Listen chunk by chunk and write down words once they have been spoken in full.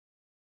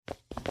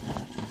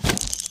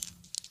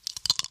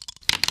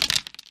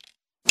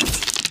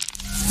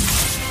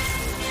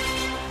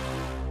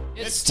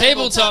It's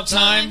tabletop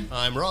time.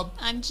 I'm Rob.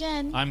 I'm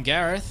Jen. I'm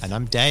Gareth. And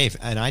I'm Dave.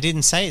 And I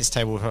didn't say it's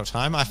tabletop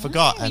time. I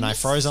forgot and I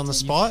froze on the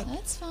spot.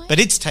 That's fine. But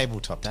it's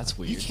tabletop time. That's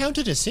You weird.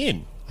 counted us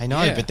in. I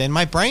know, Yeah. but then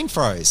my brain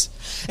froze.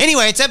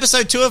 Anyway, it's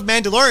episode 2 of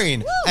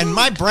Mandalorian. And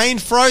my brain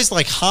froze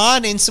like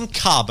Han in some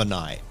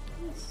carbonite.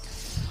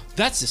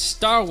 That's a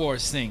Star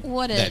Wars thing.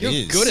 What a That You're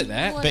is. good at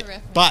that. What a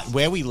reference. But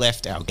where we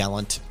left our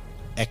gallant,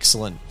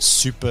 excellent,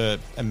 super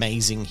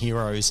amazing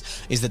heroes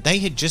is that they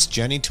had just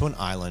journeyed to an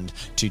island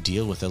to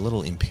deal with a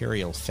little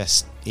imperial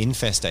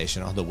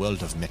infestation on the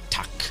world of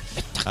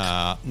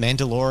Metak.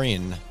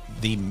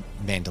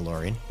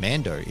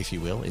 Mando, if you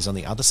will, is on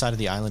the other side of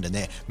the island, and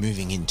they're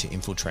moving in to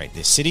infiltrate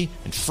this city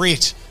and free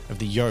it of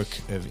the yoke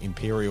of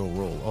imperial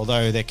rule.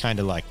 Although they're kind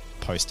of like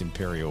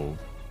post-imperial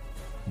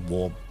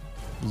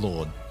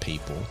warlord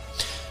people.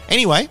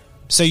 Anyway,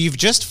 so you've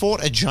just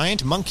fought a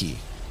giant monkey,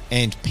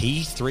 and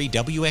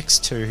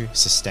P3WX2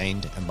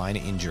 sustained a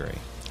minor injury.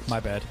 My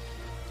bad.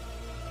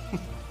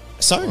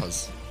 So,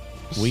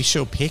 we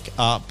shall pick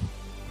up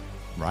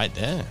right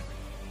there.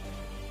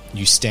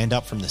 You stand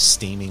up from the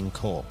steaming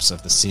corpse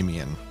of the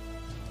simian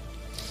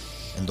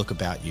and look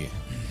about you.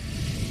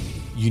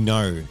 You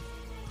know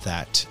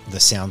that the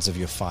sounds of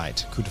your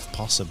fight could have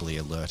possibly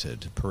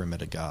alerted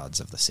perimeter guards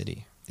of the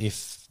city,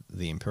 if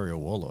the Imperial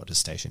Warlord is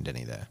stationed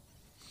any there.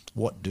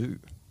 What do?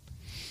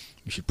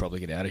 We should probably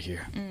get out of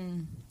here.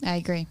 I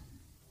agree.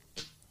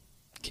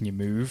 Can you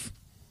move?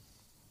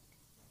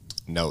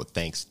 No,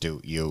 thanks to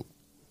you.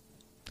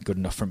 Good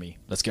enough for me.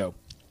 Let's go.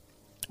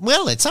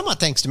 Well, it's somewhat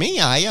thanks to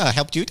me. I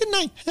helped you,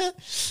 didn't I?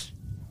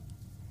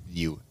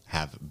 You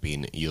have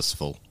been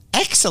useful.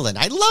 Excellent.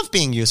 I love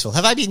being useful.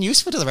 Have I been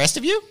useful to the rest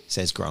of you?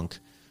 Says Gronk.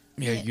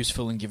 Yeah,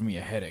 useful in giving me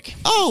a headache.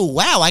 Oh,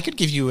 wow. I could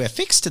give you a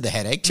fix to the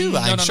headache, too.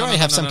 I'm sure I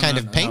have some kind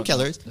of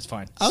painkillers. That's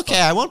fine. Okay,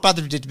 I won't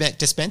bother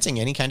dispensing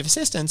any kind of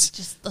assistance.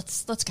 Just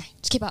let's go.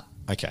 Just keep up.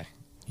 Okay,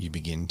 you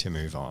begin to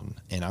move on.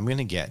 And I'm going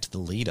to get the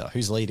leader.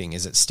 Who's leading?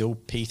 Is it still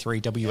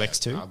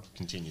P3WX2? I'll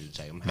continue to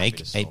take them.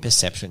 Make a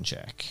perception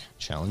check.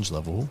 Challenge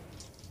level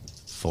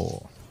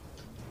 4.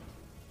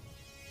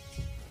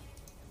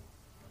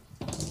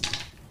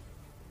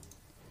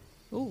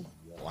 Ooh.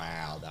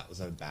 Wow, that was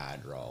a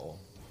bad roll.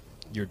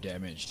 You're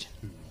damaged.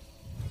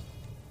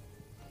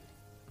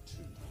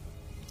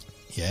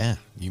 Yeah,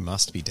 you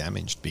must be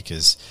damaged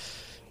because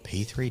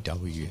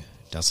P3W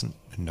doesn't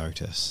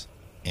notice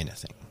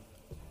anything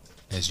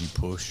as you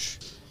push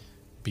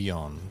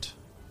beyond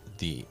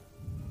the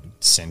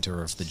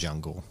center of the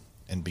jungle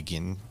and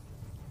begin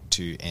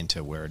to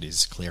enter where it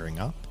is clearing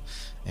up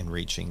and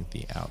reaching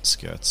the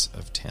outskirts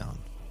of town.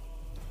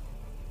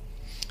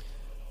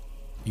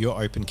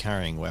 You're open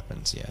carrying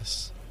weapons,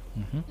 yes?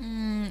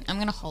 I'm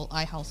gonna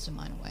holster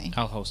mine away.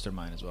 I'll holster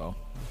mine as well.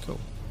 Cool.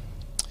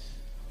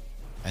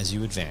 As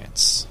you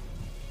advance,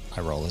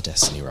 I roll a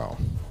destiny roll.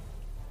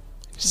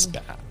 It's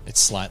bad. It's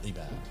slightly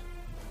bad.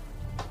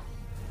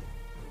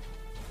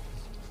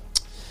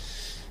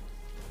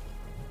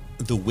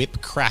 The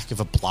whip crack of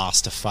a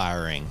blaster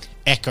firing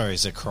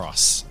echoes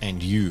across,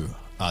 and you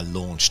are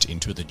launched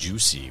into the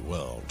juicy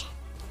world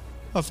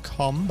of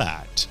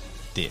combat.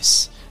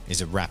 This is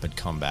a rapid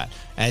combat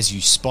as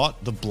you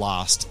spot the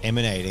blast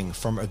emanating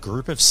from a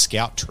group of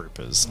scout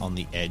troopers on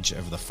the edge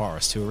of the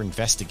forest who are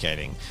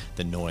investigating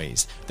the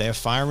noise. They are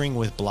firing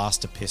with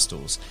blaster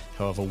pistols.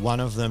 However, one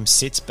of them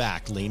sits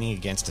back leaning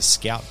against a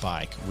scout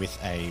bike with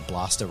a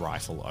blaster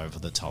rifle over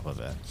the top of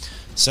it.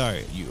 So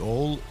you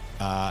all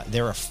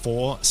there are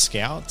 4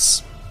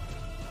 scouts.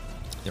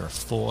 There are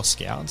 4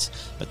 scouts,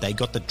 but they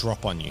got the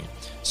drop on you.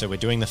 So we're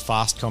doing the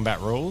fast combat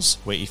rules,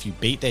 where if you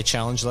beat their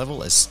challenge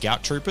level as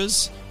scout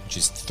troopers, which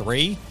is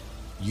 3,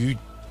 you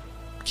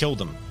kill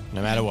them,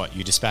 no matter what.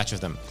 You dispatch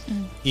of them.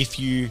 If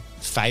you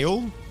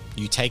fail,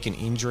 you take an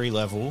injury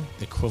level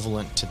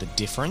equivalent to the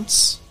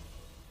difference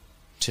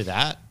to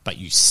that, but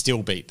you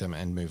still beat them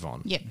and move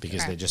on. Yep, because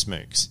right. they're just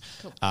mooks.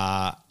 Cool.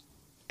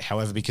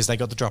 However, because they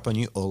got the drop on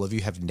you, all of you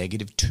have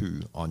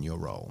 -2 on your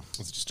roll.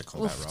 It's just a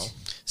combat roll.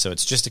 So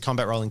it's just a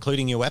combat roll,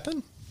 including your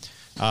weapon.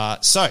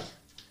 So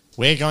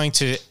we're going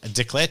to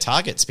declare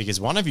targets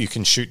because one of you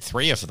can shoot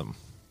 3 of them.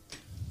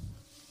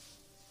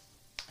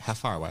 How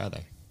far away are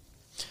they?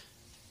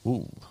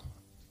 Ooh.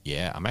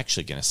 Yeah, I'm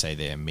actually going to say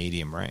they're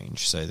medium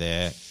range. So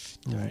they're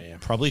yeah.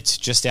 probably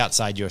just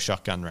outside your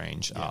shotgun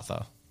range,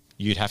 Arthur.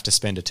 You'd have to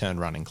spend a turn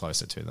running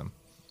closer to them.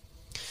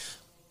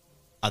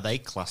 Are they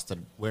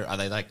clustered? Where are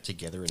they, like,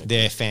 together in a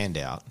They're fanned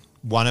out.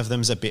 One of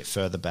them's a bit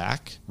further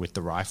back with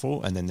the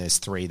rifle, and then there's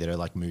 3 that are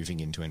like moving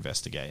in to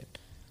investigate.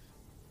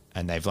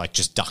 And they've like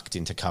just ducked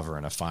into cover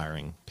and are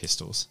firing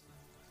pistols.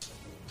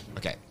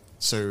 Okay,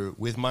 so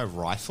with my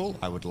rifle,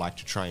 I would like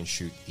to try and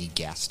shoot the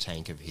gas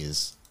tank of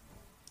his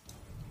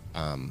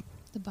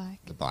The bike.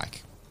 the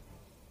bike.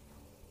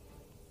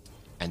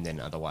 And then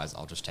otherwise,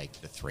 I'll just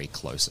take the 3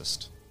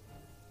 closest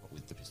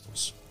with the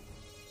pistols.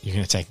 You're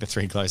going to take the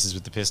 3 closest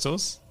with the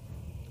pistols?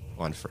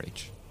 1 for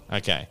each.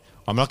 Okay.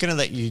 I'm not going to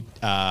let you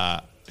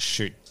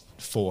shoot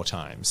 4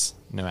 times,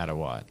 no matter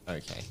what.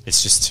 Okay.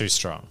 It's just too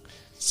strong.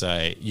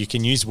 So you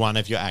can use one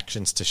of your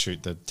actions to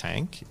shoot the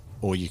tank,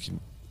 or you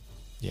can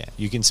Yeah,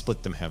 you can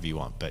split them however you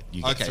want, but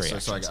you get Okay, 3 so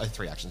actions. I got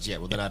 3 actions. Yeah,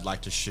 well, then I'd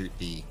like to shoot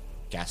the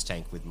gas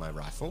tank with my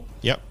rifle,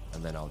 Yep.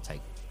 and then I'll take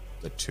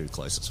the 2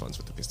 closest ones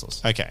with the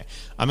pistols. Okay.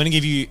 I'm going to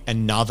give you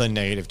another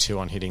 -2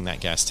 on hitting that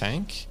gas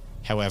tank.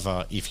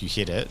 However, if you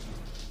hit it,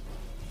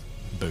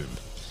 boom.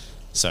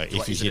 So if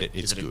What, you is hit it it,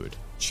 it's is a good.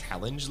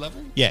 challenge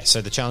level? Yeah,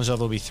 so the challenge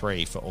level will be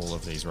 3 for all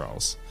of these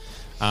rolls.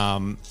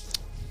 But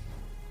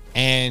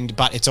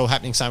it's all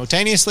happening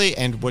simultaneously.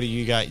 And what do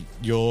you got?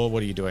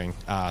 What are you doing?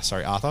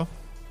 Sorry, Arthur?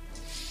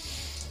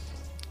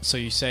 So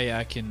you say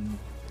I can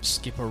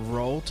skip a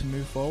roll to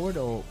move forward,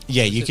 or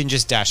Yeah, is you it- can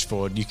just dash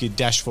forward. You could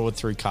dash forward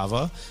through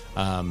cover.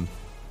 And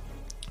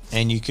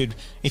you could,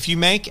 if you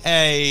make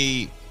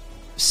a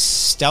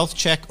stealth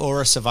check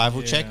or a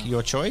survival check, Yeah.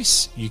 your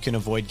choice, you can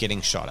avoid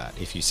getting shot at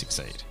if you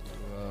succeed.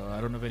 I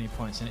don't have any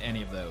points in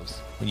any of those.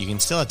 Well, you can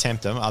still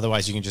attempt them.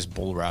 Otherwise, you can just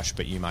bull rush,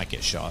 but you might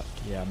get shot.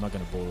 Yeah, I'm not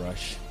going to bull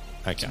rush.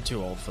 Okay, I'm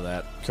too old for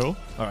that. cool.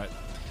 All right.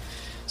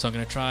 So I'm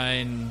going to try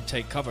and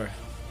take cover.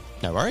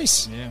 No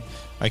worries. Yeah.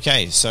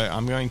 Okay, so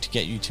I'm going to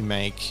get you to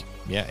make,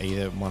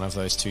 either one of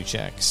those 2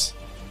 checks.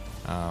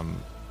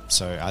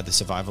 So either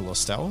survival or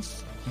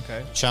stealth.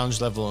 Okay.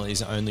 Challenge level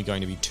is only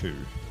going to be 2.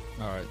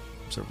 All right.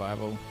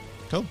 Survival.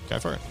 Cool, go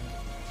for it.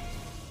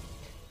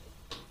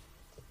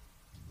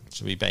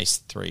 Should be base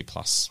 3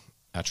 plus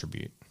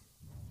attribute.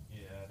 Yeah,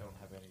 I don't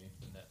have any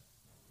in that.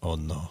 Oh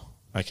no.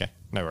 Okay,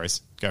 no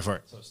worries. Go for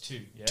it. So it's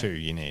 2. Yeah. 2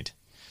 you need.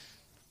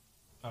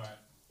 All right.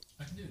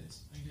 I can do this.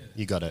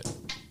 You got it.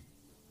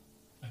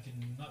 I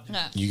can not do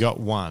No. You got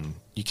 1.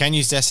 You can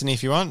use Destiny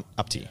if you want.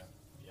 Up to you.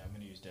 Yeah, I'm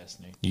going to use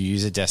Destiny. You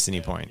use a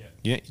Destiny point.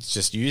 yeah. It's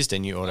just used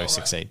and you auto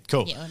succeed.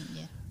 Cool. Yeah.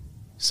 Yeah.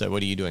 So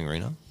what are you doing,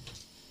 Rena?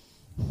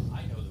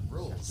 I know the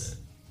rules.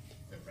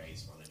 The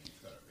raised one, if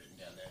you've got it written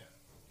down there.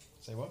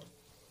 Say what?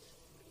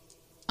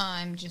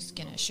 I'm just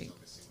gonna shoot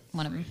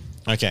one of them.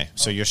 Okay,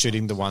 so you're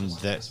shooting the one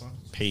that This one?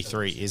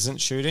 P3 isn't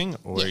shooting,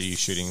 or are you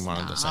shooting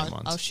one of the same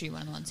ones? I'll shoot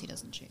one once he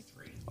doesn't shoot.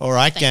 All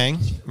right, Thank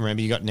gang.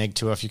 Remember, you got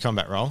 -2 off your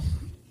combat roll.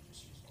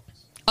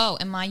 Oh,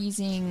 am I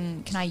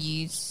using? Can I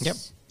use? Yep.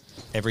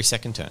 Every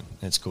second turn.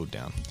 It's cooled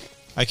down.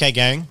 Okay,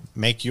 gang.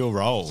 Make your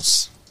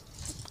rolls.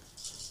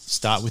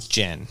 Start with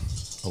Jen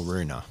or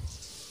Runa.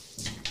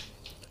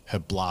 Her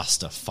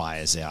blaster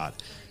fires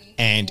out,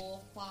 and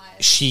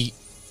she,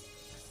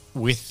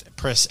 with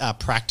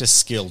practice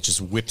skill, just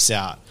whips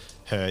out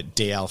her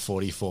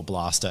DL-44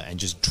 blaster and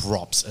just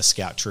drops a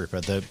scout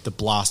trooper. The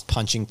blast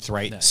punching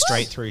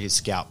straight through his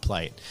scout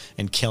plate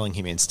and killing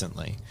him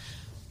instantly.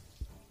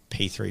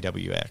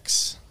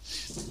 P3WX.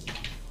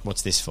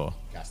 What's this for?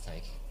 Gas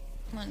tank.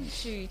 1,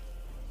 2,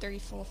 3,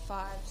 4,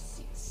 5,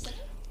 6, 7.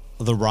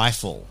 The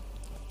rifle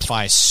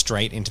fires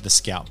straight into the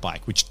scout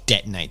bike, which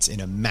detonates in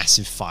a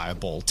massive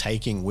fireball,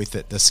 taking with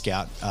it the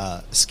scout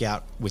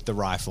with the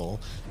rifle.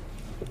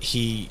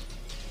 He's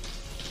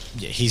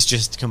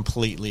just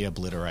completely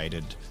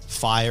obliterated.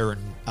 Fire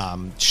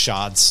and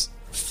shards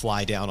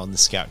fly down on the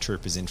scout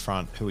troopers in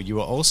front, who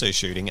you are also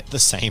shooting at the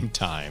same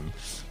time.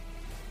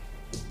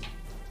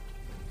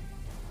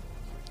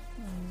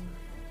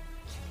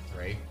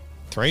 3.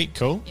 3,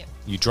 cool. Yep.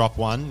 You drop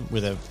one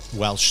with a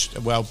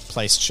well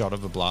placed shot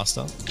of a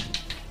blaster,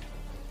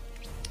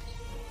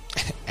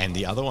 and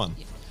the other one.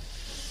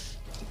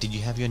 Did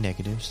you have your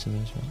negatives to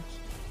those ones?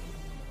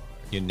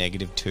 Your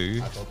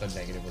 -2. I thought the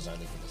negative was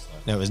only for the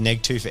sniper. No, it was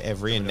 -2 for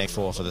every and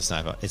 -4 for the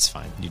sniper. It's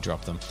fine. You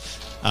drop them.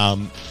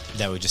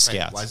 They were just Wait,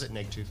 scouts why is it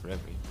 -2 for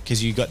every? because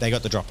they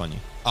got the drop on you.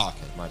 Oh, okay,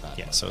 my bad.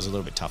 Yeah, so it was a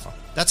little bit tougher.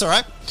 That's all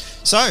right.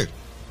 So,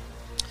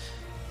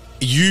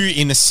 you,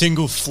 in a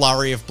single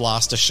flurry of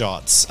blaster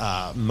shots,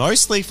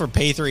 mostly for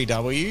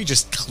P3W,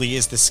 just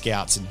clears the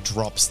scouts and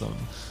drops them.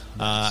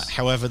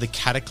 However, the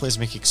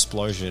cataclysmic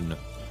explosion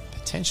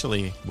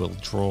potentially will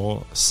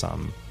draw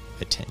some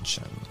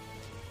attention.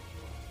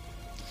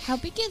 How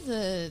big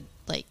are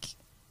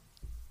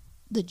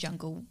the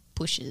jungle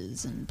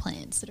bushes and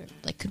plants that are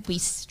like? Could we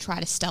try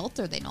to stealth,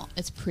 or are they not?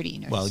 It's pretty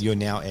noticeable. Well, you're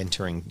now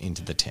entering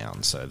into the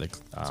town, so the it's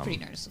pretty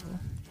noticeable.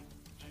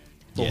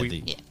 Will, yeah,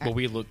 we, the- will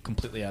we look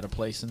completely out of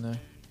place in there?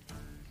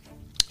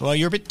 well,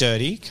 you're a bit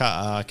dirty,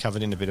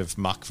 covered in a bit of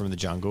muck from the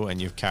jungle,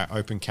 and you've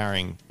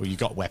you've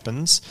got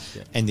weapons,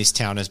 Yeah. and this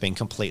town has been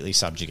completely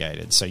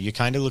subjugated. So you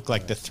kind of look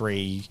like the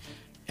 3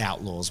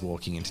 outlaws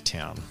walking into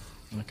town.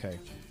 Okay.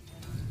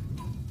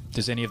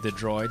 Does any of the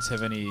droids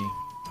have any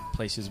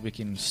places we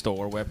can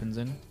store weapons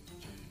in?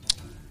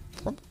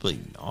 Probably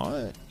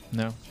not.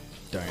 No?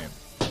 Damn.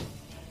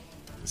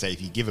 So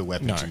if you give a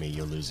weapon No. to me,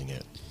 you're losing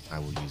it. I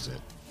will use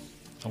it.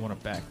 I want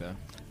it back, though.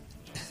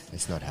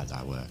 It's not how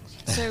that works.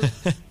 So,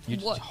 You're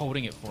just what?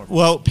 holding it for me.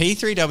 Well,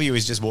 P3W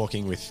is just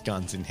walking with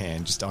guns in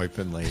hand, just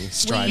openly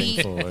striding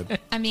We- forward.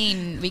 I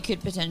mean, we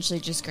could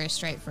potentially just go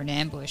straight for an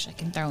ambush. I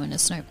can throw in a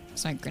smoke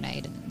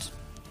grenade and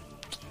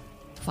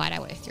fight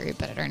our way through,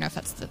 but I don't know if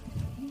that's the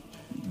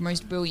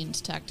most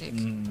brilliant tactic.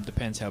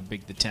 Depends how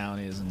big the town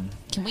is and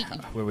Can we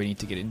where we need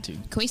to get into.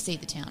 can we see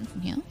the town from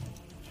here?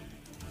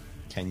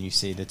 Can you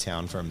see the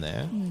town from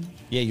there?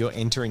 Yeah, you're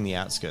entering the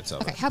outskirts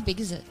of Okay, it. how big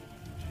is it?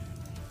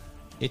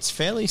 It's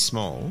fairly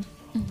small.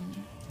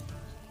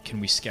 can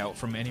we scout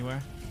from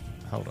anywhere?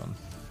 Hold on.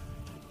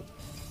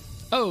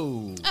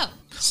 Oh, Oh,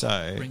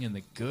 So bring in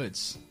the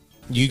goods.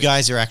 you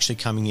guys are actually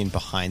coming in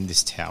behind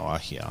this tower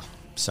here.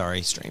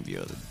 Sorry, stream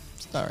viewer.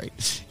 Sorry,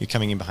 you're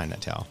coming in behind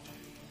that tower.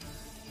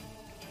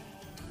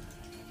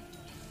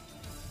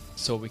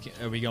 So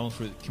are we going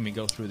through? Can we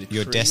go through the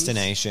Your trees?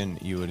 destination,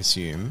 you would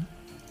assume,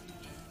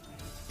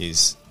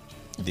 is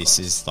this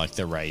is like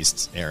the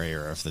raised area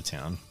of the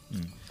town.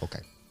 Okay.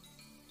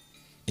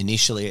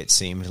 Initially, it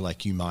seemed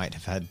like you might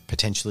have had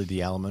potentially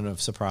the element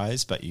of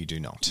surprise, but you do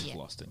not. Yeah.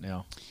 Lost it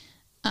now.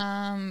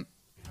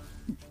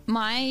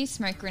 my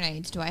smoke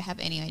grenades, do I have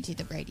any idea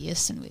the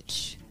radius in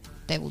which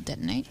they will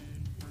detonate?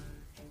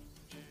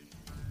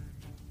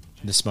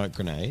 The smoke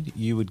grenade,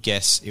 you would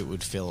guess it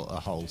would fill a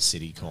whole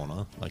city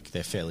corner. Like,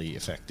 they're fairly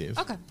effective.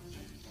 Okay.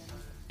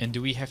 And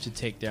do we have to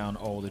take down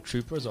all the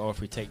troopers, or if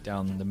we take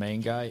down the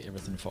main guy,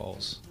 everything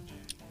falls?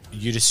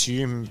 You'd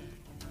assume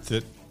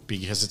that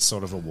because it's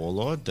sort of a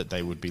warlord, that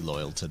they would be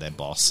loyal to their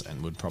boss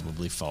and would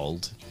probably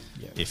fold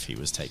Yeah. if he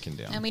was taken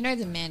down. And we know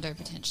the Mando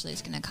potentially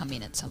is going to come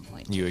in at some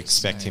point. You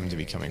expect him to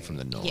be coming from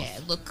the north. Yeah,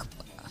 look,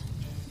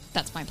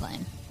 that's my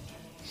plan.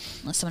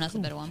 Unless someone has a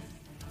better one.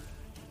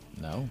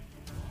 No.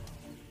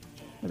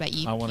 What about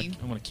you? I want You?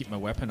 to keep my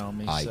weapon on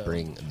me. I so-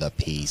 bring the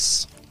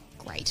peace.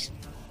 Great.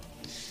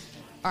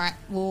 All right,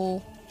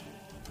 we'll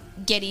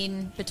get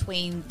in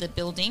between the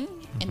building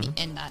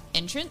and that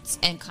entrance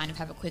and kind of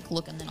have a quick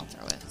look, and then I'll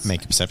throw it.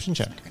 Make a perception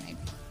check. Grenade.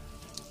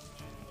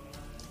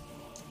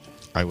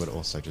 I would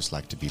also just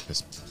like to be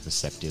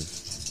perceptive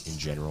in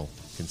general,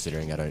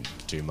 considering I don't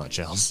do much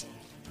else.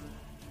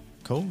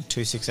 Cool.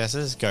 2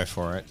 successes. Go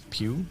for it.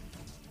 Pew.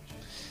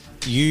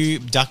 You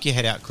duck your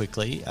head out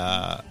quickly.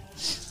 I'm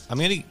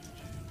going to...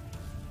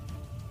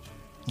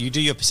 You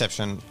do your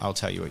perception. I'll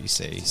tell you what you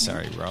see.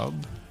 Sorry, Rob.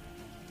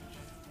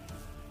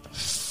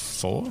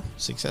 4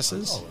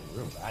 successes.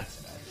 real bad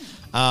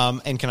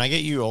today. And can I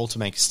get you all to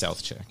make a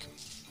stealth check?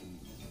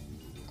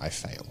 I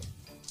fail.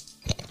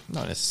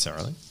 Not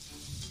necessarily.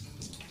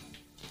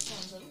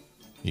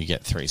 You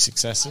get 3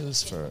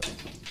 successes for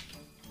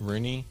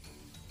Rooney.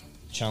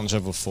 Challenge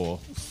level 4.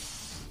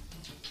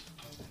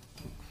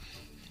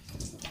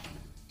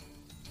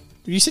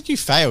 You said you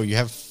fail. You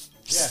have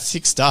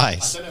 6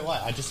 dice. don't know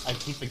why. I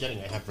keep forgetting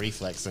I have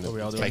reflex. And What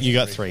we all doing? You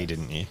got 3,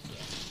 didn't you?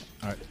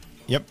 All right.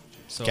 Yep.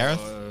 So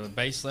Gareth?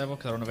 base level,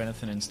 because I don't have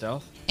anything in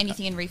stealth.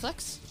 Anything in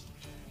reflex?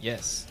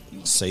 Yes.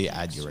 So you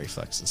add your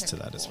reflexes to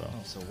that as well. Oh,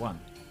 so 1.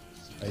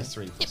 Base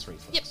 3 plus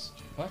reflex. Yep.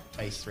 What?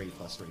 Base 3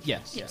 plus reflex.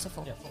 Yes. Yep, so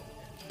 4. Yeah.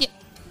 Yep.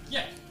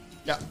 Yeah.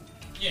 Yeah.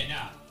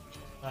 Yeah.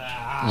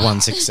 Nah.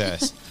 1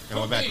 success. And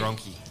what about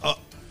Gronky?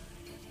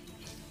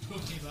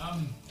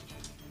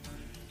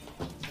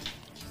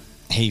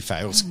 He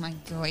fails. Oh my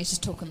god, he's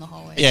just talking the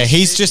whole way. Yeah,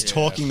 he's just Yeah.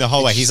 talking the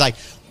whole way. He's like,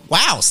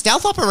 wow,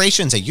 stealth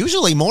operations are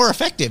usually more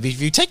effective if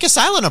you take a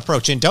silent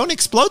approach and don't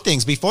explode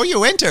things before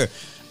you enter.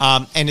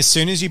 And as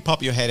soon as you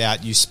pop your head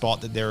out, you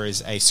spot that there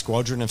is a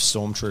squadron of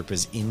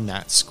stormtroopers in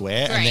that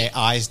square, and their Great.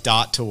 eyes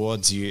dart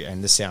towards you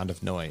and the sound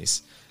of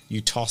noise. You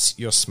toss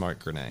your smoke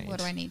grenade. What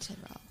do I need to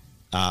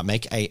roll?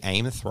 Make a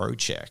aim throw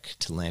check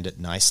to land it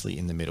nicely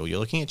in the middle. You're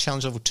looking at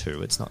challenge level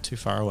 2. It's not too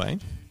far away.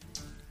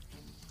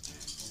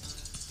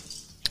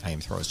 Aim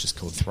throw is just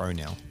called throw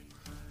now.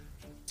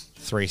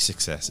 3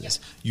 successes.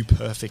 You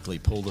perfectly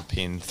pull the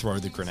pin, throw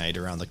the grenade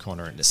around the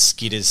corner, and it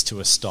skitters to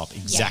a stop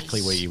exactly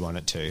Yes. where you want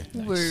it to.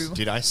 Woo.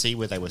 Did I see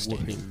where they were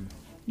standing?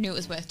 Knew it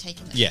was worth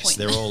taking this Yes, point.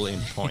 they're all in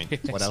point.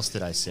 What else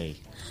did I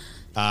see?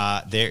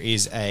 There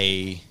is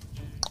a...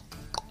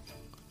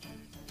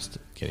 Just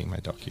getting my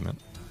document.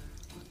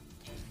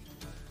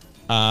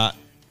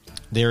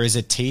 There is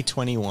a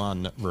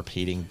T-21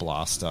 repeating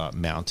blaster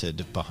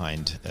mounted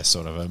behind a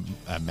sort of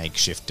a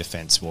makeshift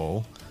defense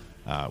wall,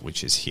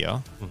 which is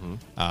here.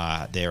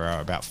 There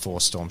are about 4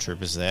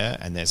 stormtroopers there,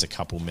 and there's a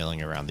couple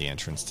milling around the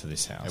entrance to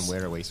this house. And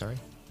where are we, sorry?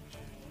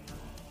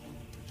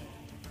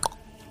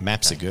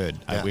 Maps are good.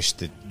 I Yeah. wish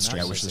the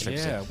stream Nice. was the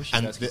Yeah, I wish you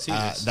And guys could see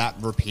this. that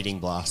repeating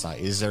blaster,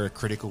 is there a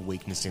critical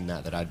weakness in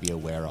that I'd be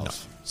aware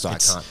of? So I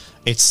can't.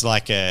 It's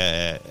like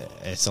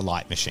it's a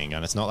light machine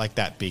gun. It's not like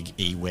that big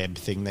E-web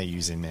thing they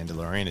use in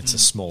Mandalorian. It's a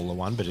smaller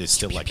one, but it's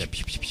still like a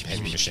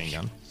heavy machine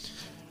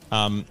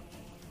gun.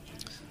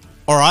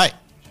 All right.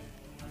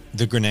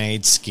 The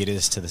grenade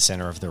skitters to the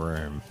center of the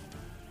room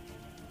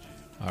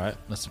All right,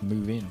 let's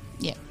move in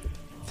Yeah.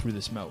 through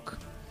the smoke.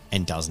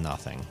 and does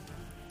nothing.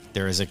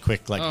 There is a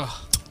quick like Ugh.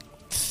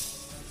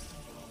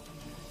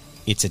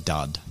 it's a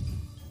dud.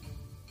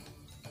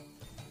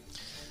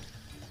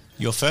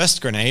 Your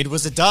first grenade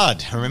was a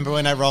dud. Remember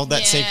when I rolled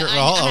that Yeah, secret I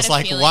roll? I had was a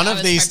like, feeling. one I of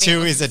was these hoping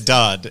two it is a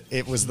dud.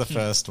 It was the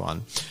first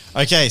one.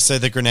 Okay, so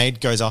the grenade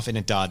goes off in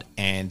a dud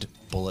and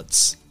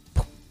bullets,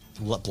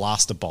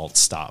 blaster bolts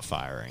start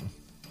firing.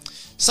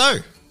 So,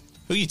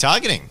 who are you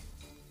targeting?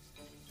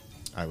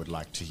 I would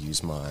like to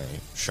use my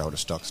shoulder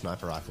stock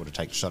sniper rifle to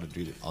take a shot at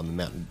dude on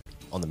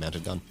the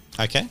mounted gun.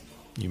 Okay,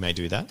 you may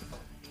do that.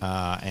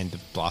 And the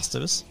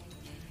blasters.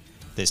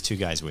 There's 2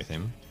 guys with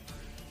him.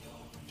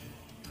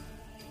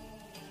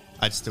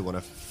 I'd still want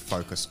to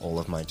focus all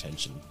of my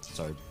attention.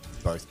 So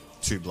both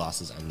 2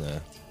 blasters and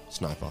the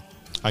sniper.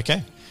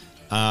 Okay.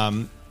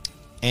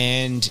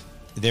 And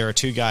there are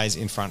 2 guys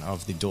in front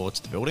of the door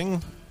to the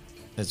building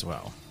as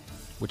well.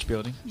 Which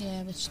building?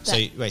 Yeah, which So,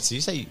 wait, so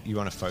you say you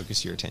want to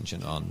focus your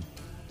attention on...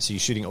 So you're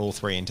shooting all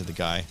 3 into the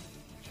guy.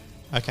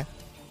 Okay.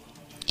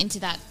 into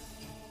that.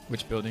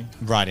 Which building?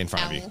 Right in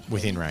front of you, Owl.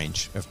 within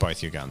range of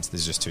both your guns.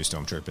 There's just 2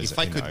 stormtroopers. If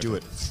I in could the do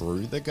open. it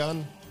through the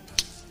gun,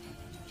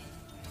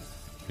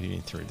 What do you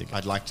mean through the gun?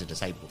 I'd like to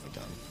disable the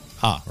gun.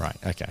 Ah, right,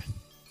 okay.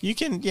 You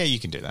can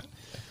do that.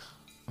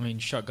 I mean,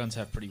 shotguns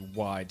have pretty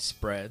wide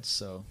spreads,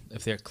 so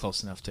if they're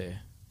close enough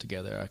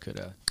together, I could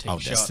take I'll a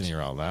shot. Destiny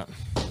roll that.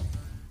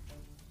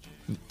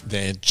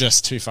 They're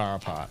just too far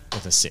apart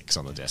with a 6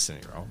 on the Destiny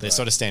roll. They're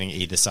sort of standing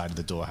either side of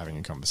the door having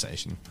a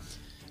conversation.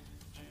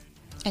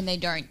 And they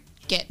don't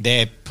get.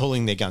 They're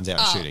pulling their guns out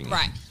and Oh, shooting.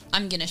 right.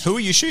 I'm gonna shoot Who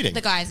are you shooting?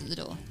 the guys at the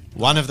door.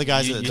 One of the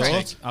guys You- at the you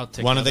door? take- I'll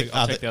take one the of the other-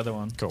 I'll take the other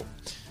one. Cool.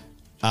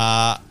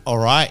 All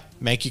right.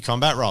 Make your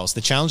combat rolls.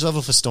 The challenge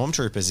level for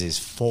Stormtroopers is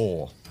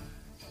 4.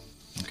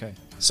 Okay.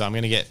 So I'm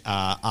going to get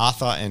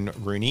Arthur and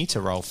Rooney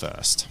to roll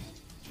first.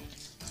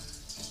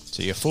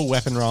 So your full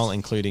weapon roll,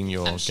 including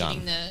your I'm gun.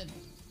 shooting the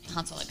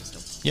Han Solo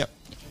pistol. Yep.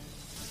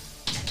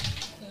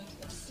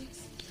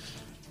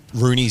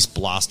 Rooney's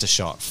blaster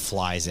shot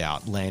flies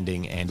out,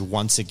 landing and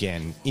once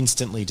again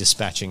instantly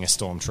dispatching a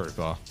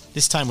stormtrooper.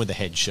 This time with a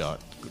headshot.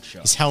 Good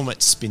shot. His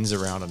helmet spins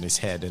around on his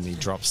head and he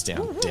drops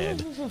down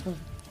dead.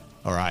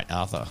 All right,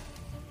 Arthur.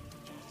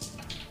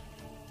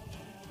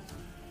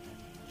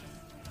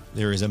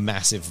 There is a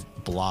massive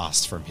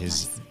blast from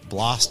his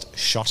blast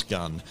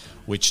shotgun,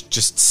 which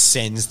just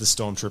sends the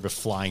stormtrooper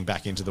flying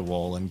back into the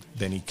wall, and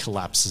then he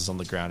collapses on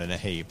the ground in a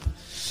heap.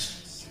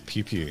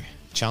 Pew pew.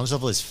 Challenge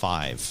level is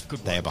 5. Good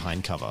They are work.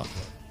 behind cover.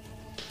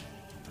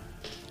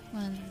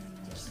 1,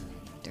 2,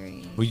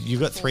 3. Well,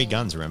 you've got 3 4.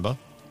 guns, remember?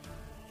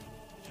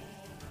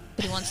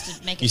 But he wants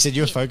to make it. You said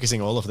you were hit.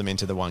 focusing all of them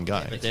into the one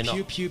guy. But they're Pew,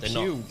 not. pew, they're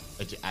pew.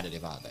 not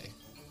additive, are they?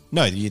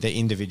 No, they're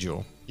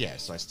individual. Yeah,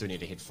 so I still need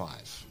to hit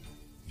 5.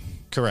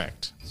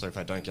 Correct. So if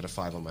I don't get a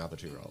 5 on my other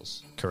 2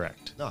 rolls,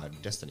 Correct. no, I'm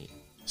Destiny.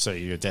 So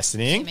you're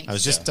destinying. Makes I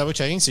was just sense. double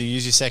checking. So you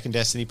use your second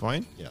destiny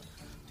point. Yeah.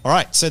 All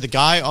right. So the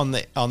guy on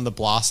the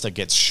blaster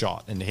gets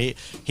shot, and he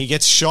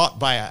gets shot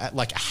by a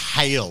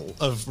hail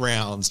of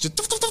rounds,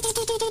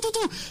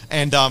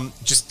 and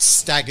just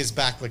staggers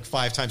back like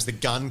 5 times. The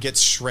gun gets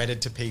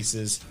shredded to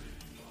pieces,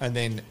 and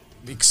then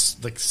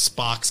like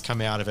sparks come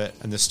out of it,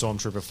 and the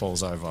stormtrooper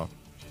falls over.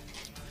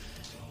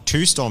 2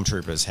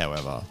 stormtroopers,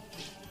 however,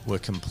 were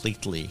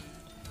completely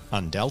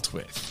undealt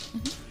with,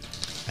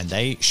 and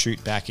they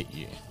shoot back at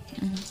you.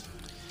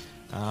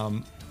 How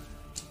am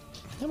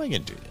I going to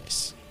do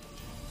this?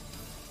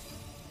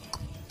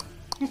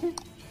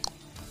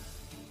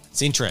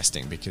 It's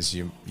interesting because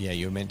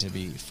you're meant to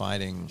be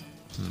fighting.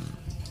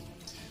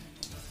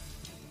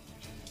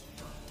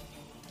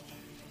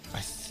 I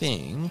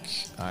think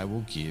I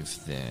will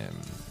give them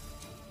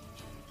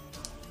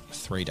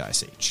 3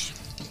 dice each.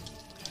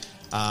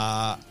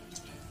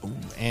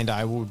 And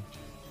I will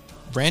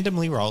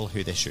randomly roll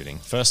who they're shooting.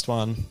 First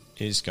one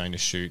is going to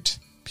shoot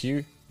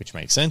Pew, which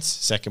makes sense.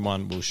 Second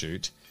one will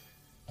shoot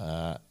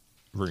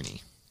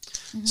Rooney.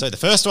 So the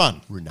first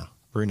one,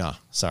 Runa.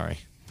 Sorry,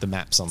 the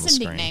map's on It's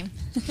the a screen.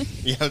 nickname.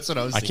 Yeah, that's what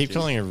I was I thinking. keep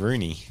calling her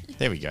Rooney.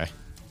 There we go.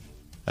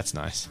 That's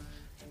nice.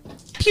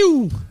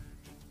 Pew!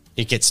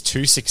 It gets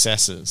 2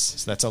 successes.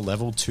 So that's a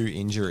level 2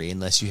 injury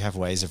unless you have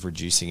ways of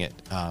reducing it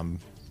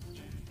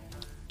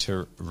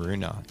to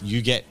Runa.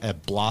 You get a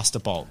blaster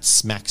bolt,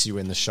 smacks you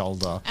in the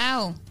shoulder,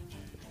 Ow.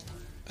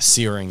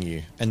 searing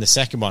you. And the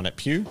second one at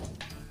Pew,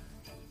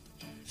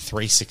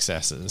 3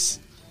 successes.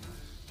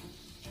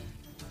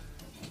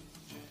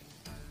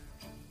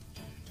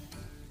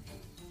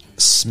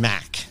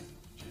 Smack.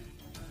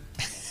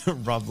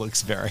 Rob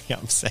looks very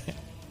upset.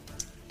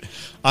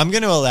 I'm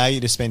going to allow you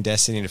to spend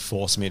Destiny to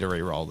force me to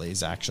re-roll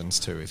these actions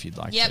too, if you'd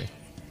like Yep. to.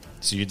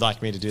 So you'd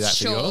like me to do that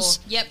Sure. for yours?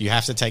 Yep. You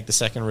have to take the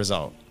second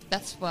result.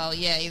 That's, well,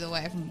 yeah, either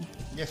way.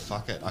 Yeah,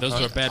 fuck it. Those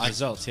were bad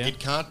results, yeah? It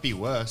can't be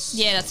worse.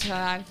 Yeah, that's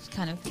how I've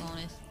kind of gone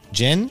with.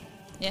 Jen,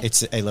 Yeah.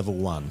 it's a level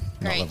 1,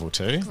 not Great. level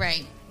 2.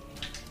 Great.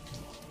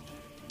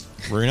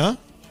 Runa,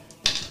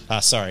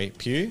 sorry,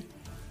 Pew,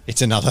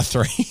 it's another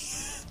 3.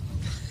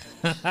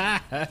 I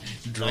can't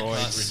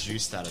Droids.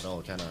 reduce that at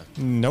all, can I?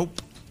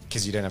 Nope,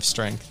 because you don't have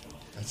strength.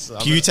 That's,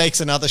 Pew takes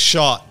another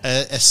shot.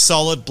 A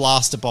solid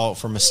blaster bolt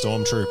from a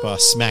stormtrooper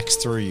smacks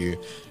through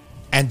you,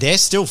 and they're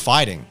still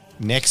fighting.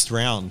 Next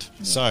round.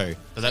 So,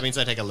 but that means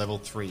I take a level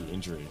 3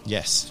 injury.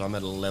 yes, So I'm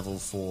at a level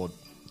 4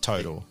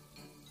 total.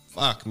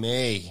 Fuck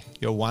me.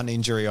 You're 1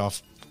 injury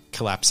off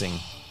collapsing.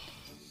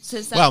 So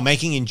is that, Well,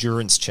 making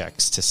endurance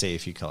checks to see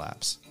if you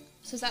collapse.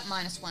 so is that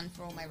 -1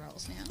 for all my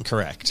rolls now?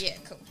 Correct. Yeah,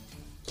 cool.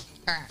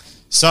 All right.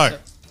 So,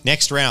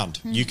 next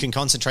round. You can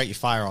concentrate your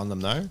fire on them,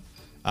 though.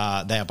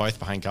 They are both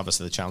behind cover,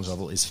 so the challenge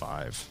level is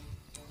 5.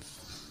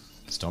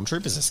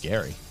 Stormtroopers are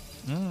scary.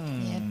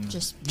 Yeah,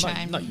 just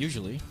try Not and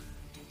usually.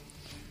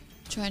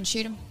 try and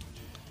shoot him.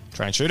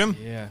 Try and shoot them?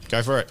 Yeah.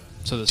 Go for it.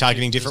 So there's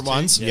targeting two- different there's two?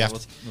 ones. Yeah, you have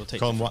we'll to take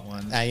call them different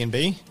what? ones. A and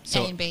B. A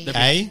and B. They're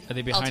A. Are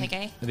they behind? take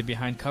A. Are they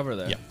behind cover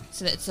though? Yep.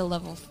 So it's a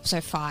level,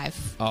 so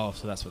 5. Oh,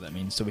 so that's what that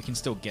means. So we can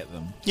still get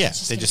them. Yeah, It's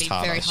just they're gonna just be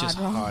harder. very It's just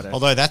hard roll. harder.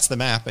 Although that's the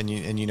map, and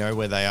you know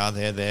where they are.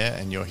 They're there,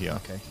 and you're here.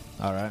 Okay.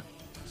 All right.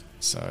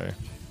 So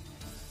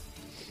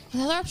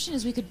The other option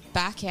is we could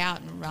back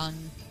out and run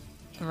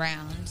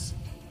around.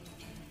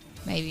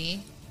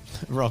 Maybe.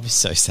 Rob is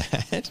so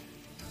sad.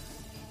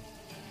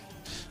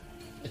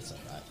 It's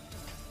alright.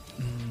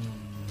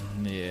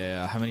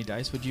 Yeah. How many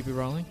dice would you be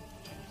rolling?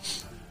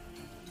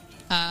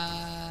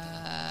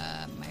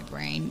 My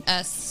brain.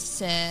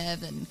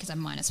 7, because I'm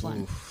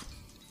 -1. Oof.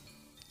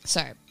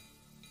 So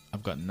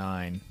I've got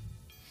 9.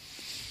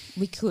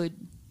 we could.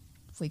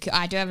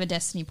 I do have a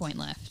destiny point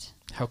left.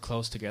 How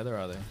close together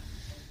are they?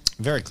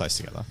 Very close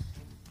together.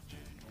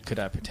 Could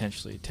I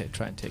potentially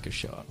try and take a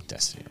shot?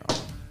 Destiny roll.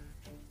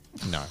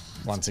 No.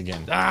 Once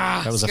again.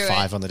 Ah, that was a Screw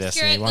 5 it. on the Screw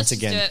destiny. it, Once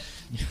let's just again.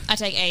 do it. I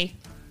take A.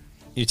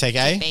 You take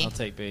A? B. I'll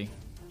take B.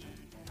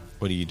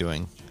 What are you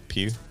doing?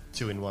 Pew?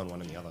 2 in one,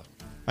 1 in the other.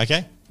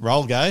 Okay.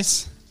 Roll,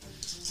 guys.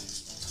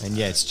 And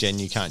yeah, it's Jen.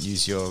 You can't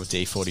use your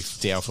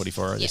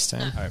DL44 at this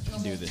time. All right, we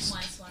can do this.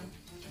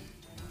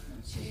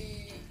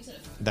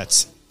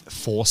 That's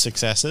 4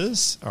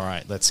 successes. All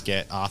right, let's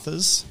get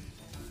Arthur's.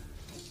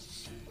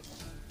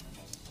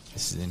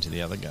 This is into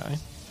the other guy.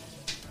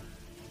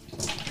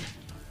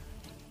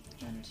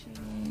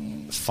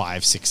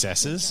 5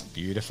 successes.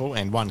 Beautiful.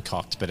 And 1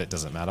 cocked, but it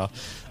doesn't matter.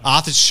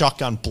 Arthur's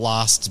shotgun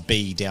blasts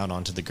B down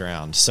onto the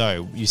ground.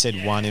 So you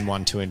said 1 in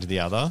one, 2 into the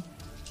other.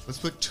 Let's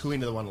put 2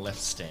 into the one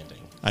left standing.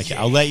 Okay,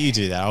 I'll let you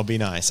do that. I'll be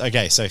nice.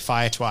 Okay, so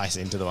fire twice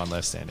into the one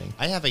left standing.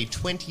 I have a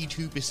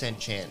 22%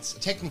 chance.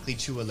 Technically,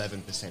 2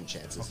 11%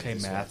 chances. of Okay,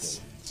 this maths.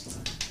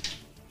 working.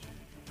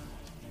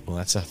 Well,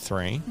 that's a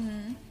 3.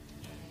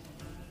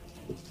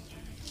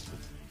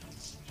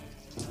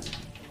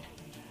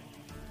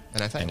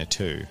 And I failed. And a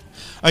 2.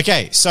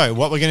 Okay, so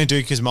what we're going to do,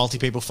 because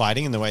multi-people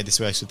fighting and the way this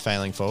works with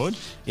failing forward,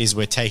 is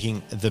we're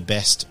taking the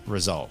best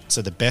result.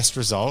 So the best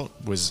result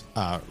was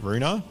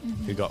Runa,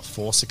 who got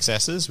 4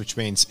 successes, which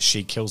means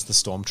she kills the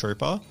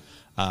stormtrooper,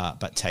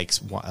 but takes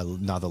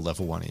another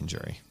level 1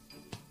 injury.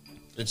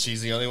 And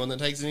she's the only one that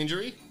takes an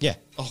injury? Yeah.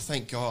 Oh,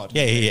 thank God.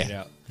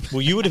 Yeah.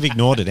 Well, you would have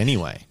ignored it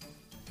anyway.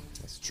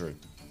 That's true.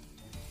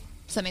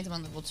 So that means I'm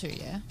on level 2,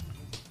 yeah?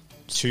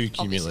 2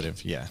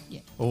 cumulative, yeah. Yeah.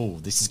 Oh,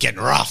 this is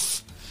getting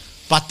rough.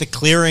 But the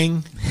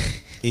clearing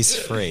is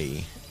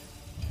free.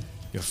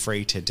 You're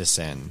free to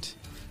descend.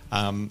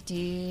 Do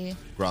you...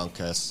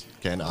 Gronkus,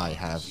 can I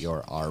have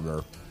your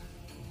armor?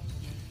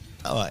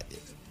 Well,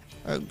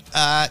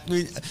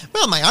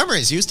 my armor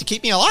is used to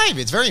keep me alive.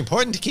 It's very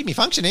important to keep me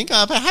functioning.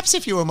 Perhaps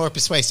if you were more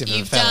persuasive of a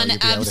You've fellow, done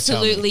you'd be able to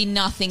tell me. absolutely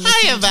nothing this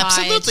I have entire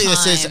absolutely.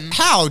 This is. time.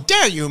 How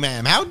dare you,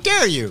 ma'am? How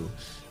dare you?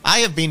 I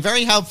have been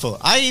very helpful.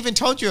 I even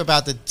told you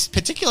about the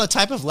particular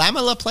type of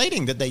lamella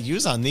plating that they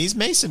use on these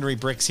masonry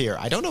bricks here.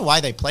 I don't know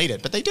why they plate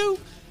it, but they do.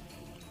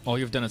 All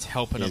you've done is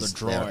help another Is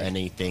there droid.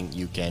 anything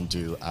you can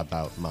do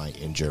about my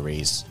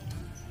injuries?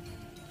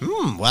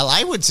 Well,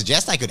 I would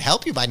suggest I could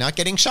help you by not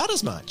getting shot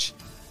as much.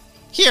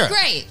 Here,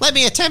 Great. let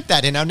me attempt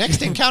that in our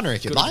next encounter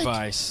if you'd Good like.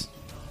 advice.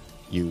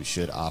 You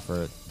should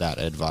offer that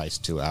advice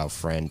to our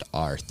friend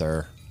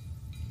Arthur.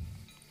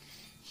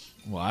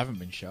 Well, I haven't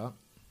been shot.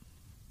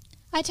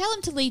 I tell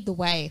him to lead the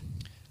way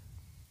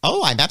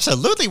Oh, I'm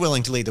absolutely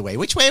willing to lead the way.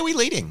 Which way are we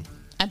leading?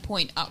 and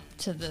point up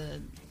to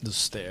the... The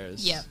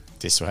stairs. Yep.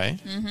 This way.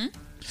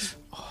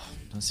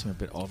 That seemed a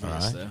bit obvious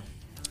Alright. there.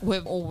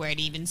 We're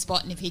already been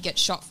spotting if he gets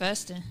shot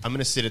first. I'm going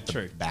to sit at the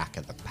True. back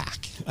of the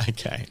pack.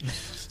 Okay.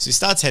 So he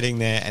starts heading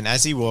there, and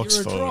as he walks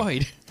You're a forward,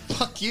 droid.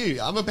 Fuck you.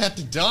 I'm about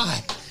to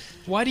die.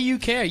 Why do you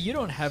care? You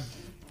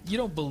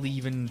don't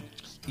believe in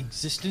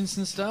existence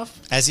and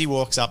stuff. as he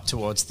walks up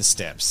towards the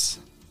steps,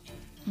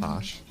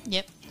 Harsh.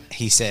 Yep.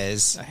 he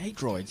says, I hate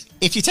droids.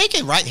 if you take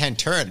a right-hand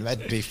turn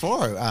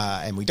before,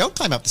 and we don't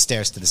climb up the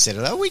stairs to the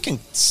citadel, we can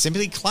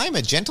simply climb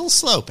a gentle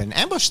slope and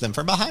ambush them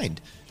from behind.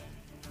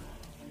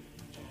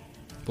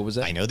 What was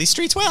that? I know these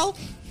streets well.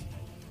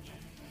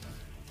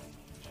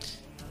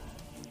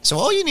 So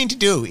all you need to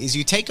do is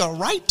you take a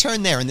right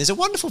turn there, and there's a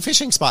wonderful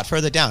fishing spot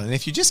further down. And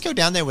if you just go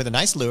down there with a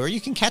nice lure, you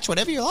can catch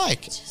whatever you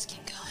like. Just keep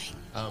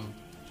going.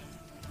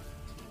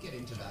 Get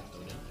into that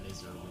building, and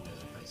is there a window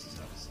that faces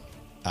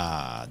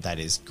outside? That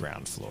is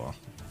ground floor.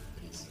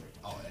 It is.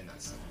 Oh, and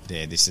that's.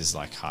 There, this is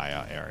like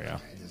higher area.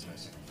 There's no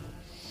second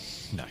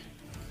floor. No.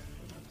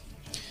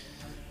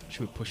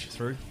 Should we push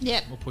through?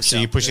 Yep. We'll push So out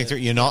you're pushing the- through.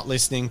 You're not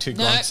listening to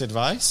No. Glonk's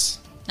advice.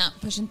 No,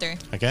 pushing through.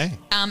 Okay.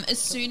 As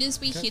soon as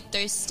we hit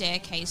those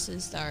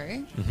staircases,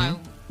 though, I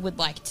would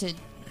like to...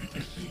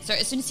 So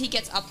as soon as he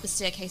gets up the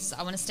staircases,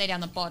 I want to stay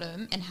down the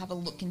bottom and have a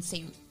look and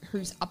see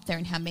who's up there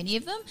and how many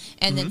of them,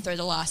 and then throw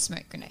the last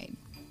smoke grenade.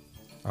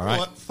 All You know right.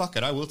 what? Fuck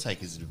it. I will take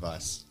his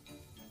advice.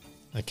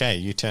 Okay.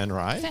 You turn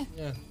right. Okay.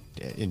 Yeah.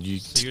 Yeah, and you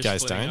So you're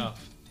guys splitting don't. up.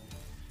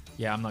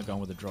 Yeah, I'm not going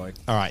with the droid.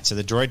 All right. So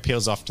the droid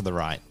peels off to the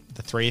right.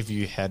 The three of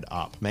you head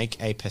up. Make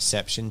a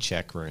perception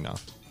check, Runa,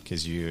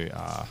 because you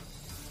are.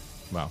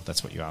 Well,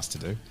 that's what you asked to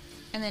do.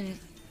 And then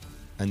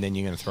and then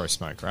you're going to throw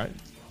smoke, right?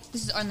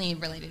 This is only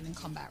related in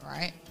combat,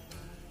 right?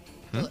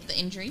 The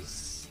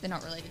injuries, they're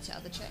not related to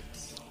other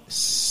checks.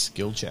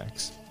 Skill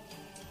checks.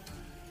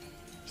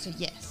 So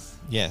yes.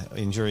 Yeah,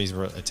 injuries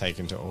are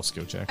taken to all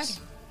skill checks.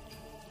 Okay.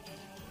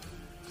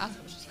 I thought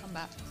it was just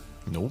combat.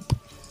 Nope.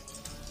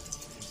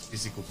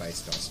 Physical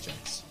based dice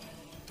checks.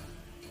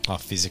 Oh,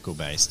 physical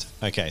based.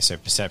 Okay, so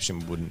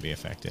perception wouldn't be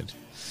affected.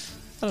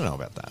 I don't know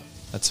about that.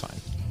 That's fine.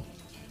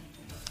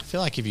 I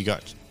feel like if you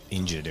got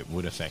injured, it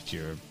would affect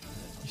your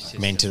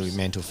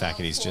mental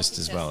faculties just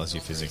as well as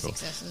your physical. 4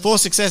 successes. 4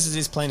 successes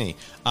is plenty.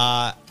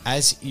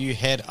 As you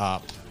head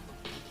up,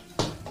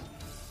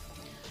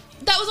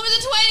 That was with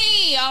a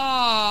 20!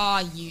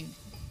 Oh, you.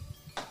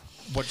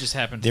 What just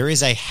happened? there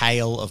is a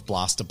hail of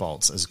blaster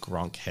bolts as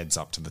Gronk heads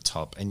up to the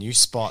top, and you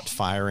spot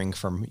firing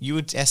from, you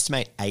would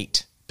estimate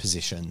 8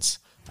 positions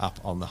up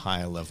on the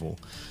higher level.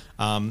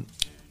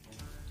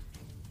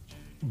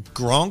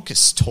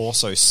 Gronk's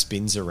torso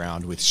spins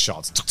around with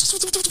shots,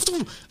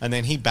 and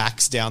then he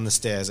backs down the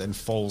stairs and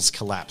falls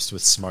collapsed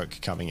with smoke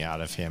coming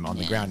out of him on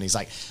the ground. And he's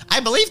like, I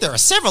believe there are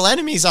several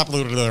enemies up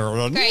there.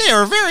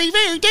 They're very,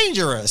 very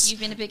dangerous. You've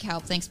been a big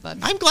help. Thanks, bud.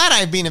 I'm glad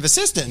I've been of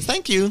assistance.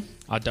 Thank you.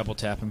 I double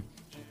tap him.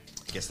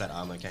 I guess that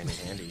armor came in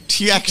handy.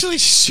 Do you actually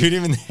shoot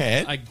him in the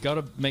head? I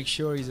gotta make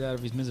sure he's out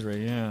of his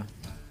misery, yeah.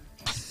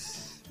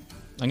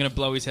 I'm gonna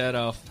blow his head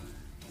off.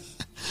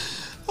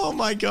 Oh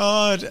my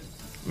god.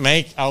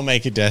 I'll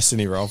make a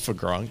destiny roll for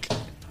Gronk.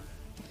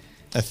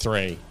 A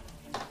 3.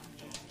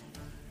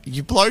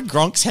 You blow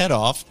Gronk's head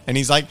off, and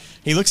he's like,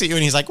 he looks at you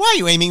and he's like, why are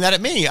you aiming that at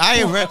me?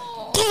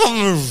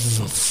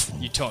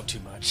 You talk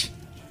too much.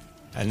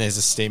 And there's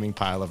a steaming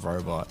pile of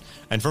robot.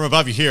 And from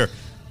above you hear,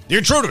 the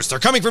intruders, they're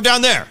coming from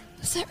down there.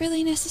 Was that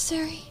really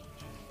necessary?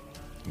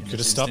 You could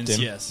have stopped him.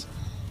 Yes.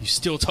 You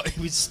still talk.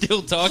 He was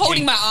still talking.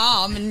 Holding my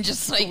arm and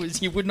just like,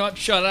 He would not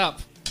shut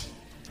up.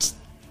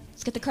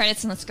 let's get the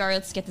credits and let's go.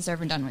 Let's get this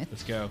over and done with.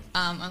 Let's go.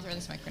 I'll throw the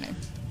smoke grenade.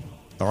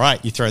 All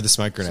right, you throw the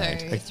smoke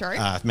grenade. So,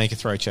 throw? Make a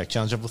throw check.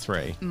 Challenge level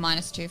 3.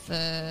 -2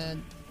 for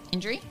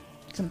injury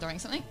because I'm throwing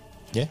something.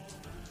 Yeah.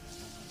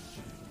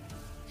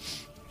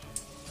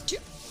 2.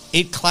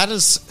 It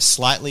clatters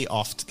slightly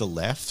off to the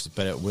left,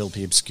 but it will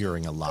be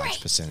obscuring a large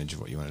Great. percentage of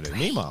what you want to do.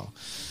 Meanwhile,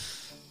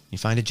 you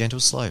find a gentle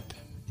slope,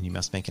 and you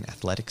must make an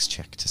athletics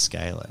check to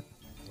scale it.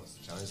 What's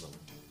the challenge level?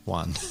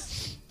 1.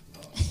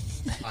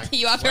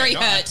 You are very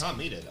I hurt. can't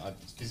meet it.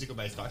 Physical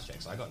based dice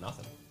checks. I got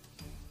nothing.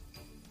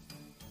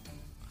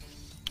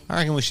 I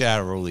reckon we should add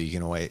a rule that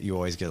you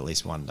always get at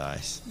least 1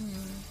 dice.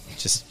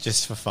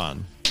 Just for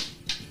fun.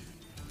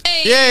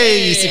 Hey!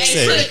 Yay, you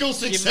succeed. Critical You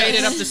success. made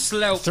it up the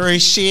slope. Through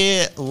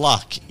sheer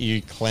luck,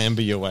 you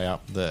clamber your way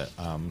up the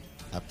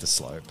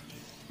slope.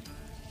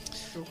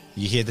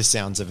 You hear the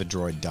sounds of a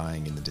droid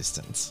dying in the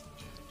distance.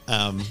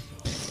 And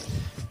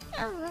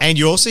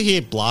you also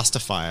hear blaster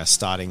fire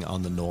starting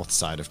on the north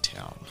side of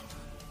town.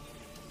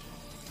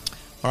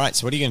 All right,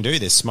 so what are you going to do?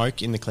 There's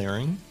smoke in the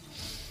clearing.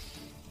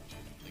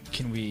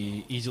 Can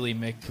we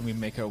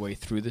make our way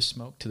through the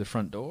smoke to the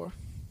front door?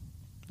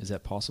 Is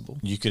that possible?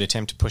 You could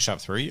attempt to push up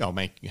through. You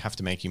have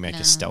to make No.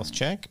 a stealth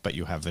check, but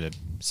you have a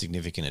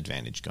significant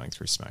advantage going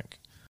through smoke.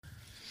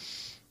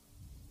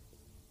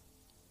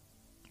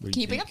 What do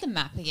Can you bring think? up the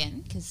map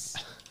again? Because,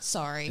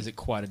 sorry. Is it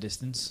quite a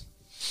distance?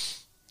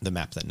 The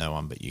map that no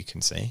one but you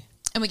can see.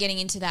 And we're getting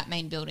into that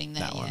main building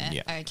there, That one,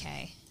 yeah? yeah.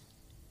 Okay.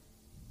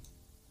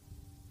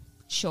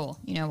 Sure.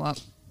 You know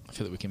what? I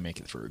feel that we can make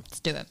it through. Let's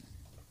do it.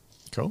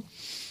 Cool.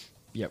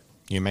 Yep.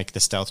 You make the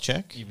stealth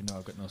check. Even though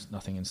I've got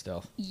nothing in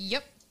stealth.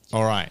 Yep.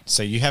 All right,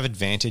 so you have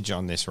advantage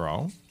on this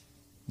roll,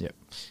 Yep.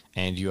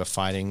 and you are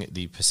fighting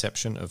the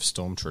perception of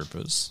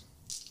stormtroopers,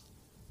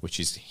 which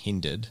is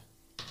hindered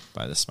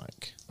by the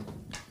smoke.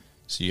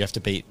 So you have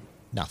to beat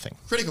nothing.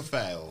 Critical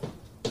fail.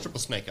 Triple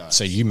snake eyes.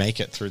 So you make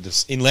it through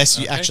this, unless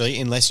you Okay.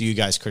 unless you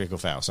guys critical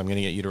fail. So I'm going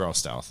to get you to roll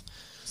stealth.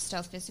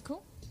 Stealth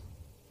physical.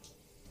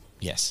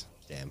 Yes.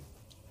 Damn.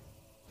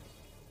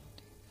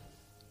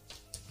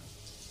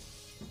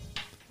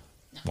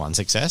 1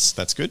 success.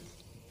 That's good.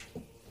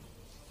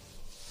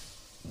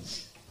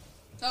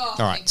 Oh,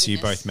 All right, so you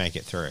both make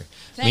it through.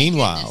 Thank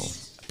Meanwhile,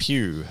 goodness.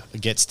 Pew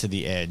gets to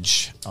the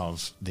edge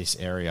of this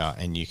area,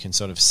 and you can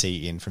sort of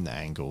see in from the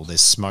angle.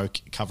 There's smoke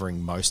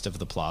covering most of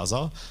the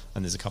plaza,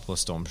 and there's a couple of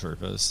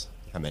stormtroopers.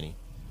 How many?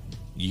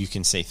 You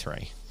can see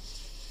 3.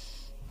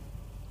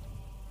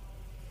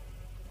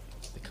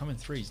 They come in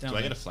threes, don't Do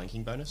I they? get a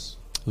flanking bonus?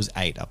 It was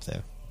 8 up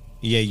there.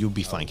 Yeah, you'll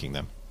be flanking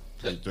them.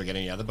 Do I get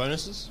any other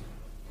bonuses?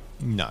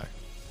 No.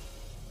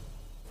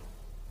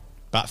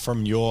 But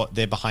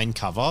they're behind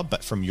cover,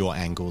 but from your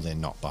angle, they're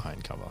not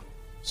behind cover.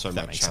 So If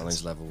my that makes challenge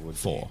sense. level would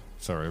 4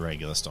 for a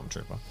regular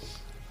stormtrooper.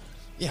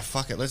 Be... Yeah,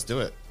 fuck it. Let's do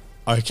it.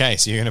 Okay,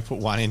 so you're going to put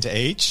 1 into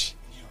each?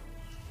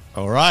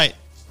 All right.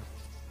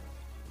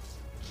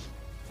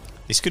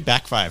 This could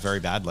backfire very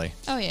badly.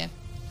 Oh, yeah.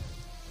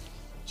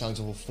 Challenge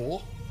level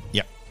 4.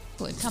 Yep.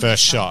 Good. Come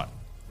First on, shot.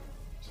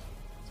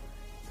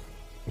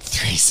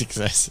 3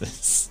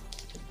 successes.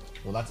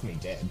 Well, that's me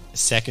dead.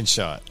 Second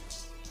shot.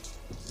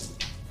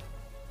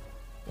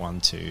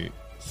 1, 2,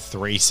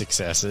 3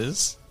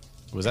 successes.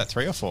 Was that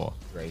 3 or 4?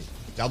 Great.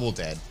 Double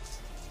dead.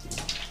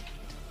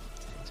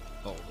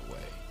 All the way.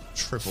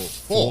 Triple.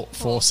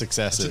 Four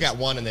successes. Took out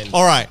one and then.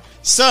 All right,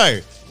 so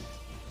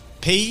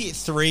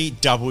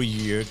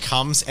P3W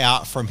comes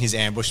out from his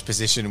ambush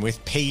position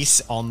with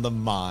peace on the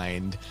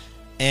mind,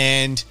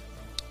 and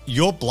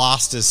your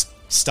blasters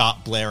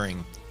start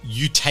blaring.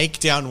 You take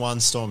down one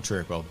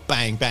stormtrooper.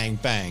 Bang, bang,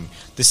 bang.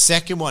 The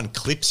second one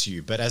clips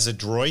you, but as a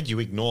droid, you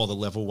ignore the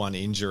level 1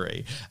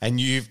 injury, and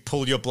you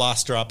pull your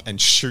blaster up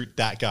and shoot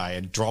that guy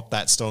and drop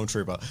that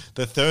stormtrooper.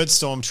 The third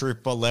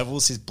stormtrooper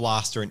levels his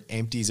blaster and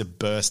empties a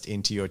burst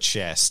into your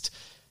chest.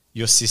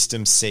 Your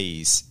system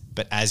sees,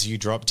 but as you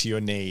drop to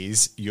your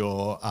knees,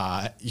 your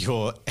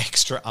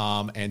extra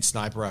arm and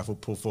sniper rifle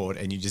pull forward,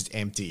 and you just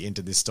empty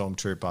into this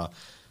stormtrooper.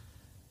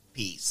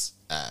 Peace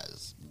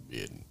has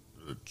been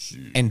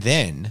achieved. And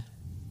then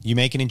you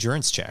make an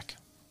endurance check.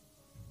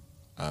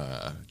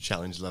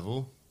 Challenge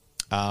level.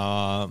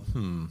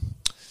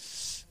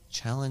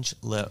 Challenge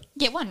level.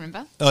 Get one,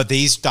 remember? Oh,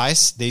 these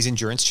dice, these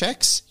endurance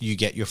checks, you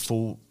get your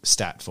full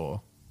stat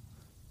for.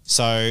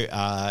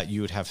 So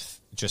you would have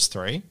just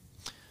 3.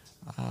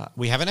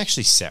 We haven't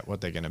actually set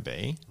what they're going to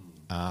be,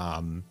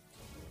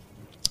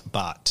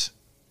 but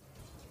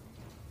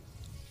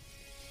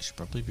it should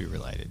probably be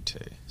related to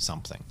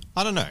something.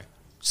 I don't know.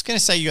 Just going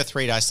to say you got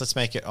 3 dice. Let's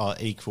make it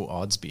equal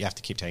odds, but you have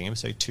to keep taking them.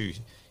 So 2, you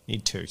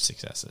need 2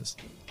 successes.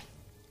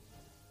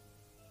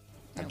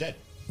 I'm dead.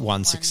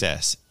 1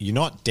 success. You're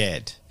not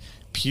dead.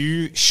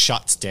 Pew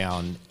shuts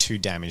down 2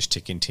 damage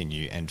to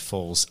continue and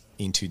falls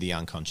into the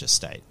unconscious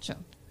state. Sure.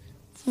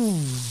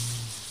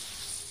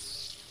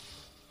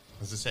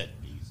 As I said,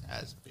 peace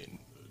has been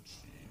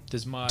achieved.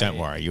 Does my Don't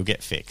worry, you'll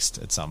get fixed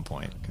at some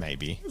point,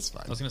 maybe. That's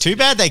fine. I was gonna Too say-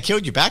 bad they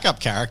killed your backup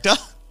character.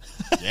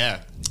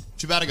 Yeah.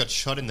 Too bad I got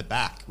shot in the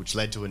back, which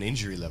led to an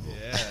injury level.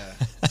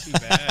 Yeah, too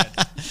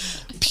bad.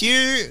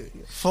 Pew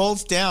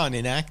falls down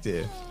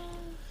inactive.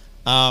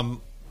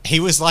 He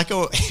was like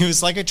a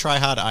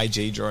tryhard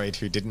IG droid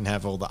who didn't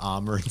have all the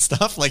armor and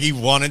stuff. Like he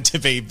wanted to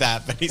be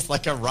that, but he's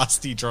like a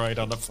rusty droid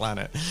on a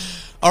planet.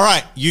 All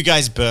right, you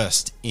guys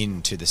burst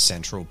into the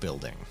central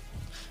building.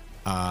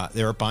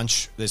 There are a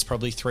bunch. There's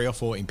probably 3 or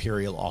 4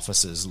 Imperial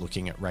officers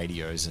looking at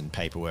radios and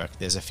paperwork.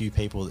 There's a few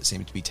people that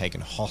seem to be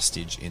taken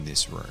hostage in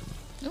this room.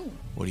 Ooh.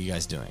 What are you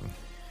guys doing?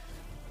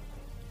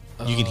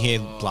 You can hear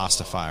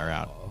blaster fire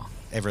out.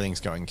 Everything's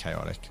going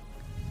chaotic.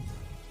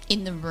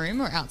 In the room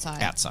or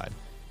outside? Outside.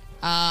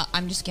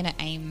 I'm just going to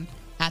aim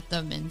at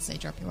them and say,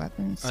 drop your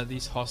weapons. Are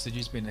these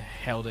hostages being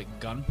held at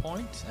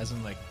gunpoint, as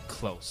in like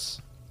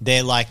close?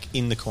 They're like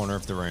in the corner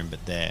of the room,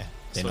 but they're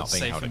So not it's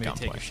being safe held for at me to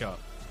take a gunpoint. shot.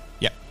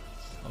 Yep.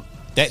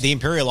 The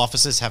Imperial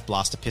officers have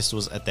blaster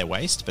pistols at their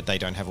waist, but they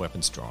don't have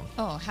weapons drawn.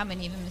 Oh, how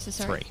many of them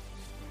necessary? 3.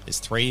 There's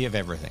 3 of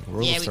everything.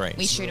 Rule Yeah, of 3.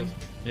 we shoot them.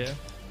 Yeah.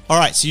 All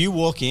right, so you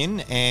walk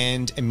in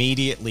and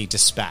immediately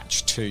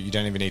dispatch 2. You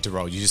don't even need to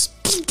roll. You just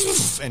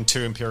and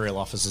 2 Imperial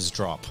officers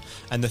drop,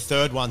 and the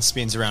third one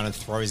spins around and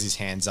throws his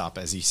hands up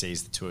as he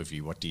sees the 2 of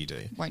you. What do you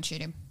do? Won't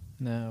shoot him.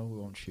 No, we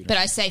won't shoot him. But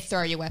I say,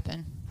 throw your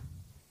weapon.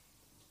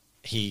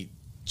 He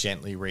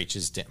gently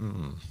reaches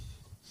down.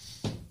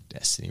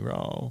 Destiny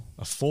roll.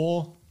 A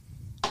 4.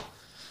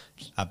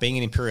 Being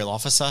an Imperial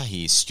officer,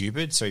 he's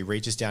stupid, so he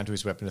reaches down to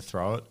his weapon to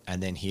throw it,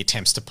 and then he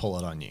attempts to pull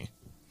it on you.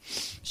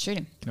 Shoot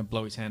him. Gonna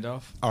blow his hand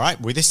off. All right,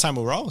 well, this time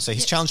we'll roll. So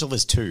his challenge level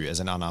is 2 as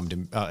an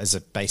unarmed, as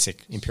a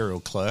basic Imperial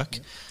clerk.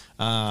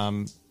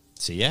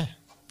 So yeah,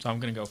 So I'm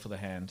gonna go for the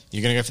hand.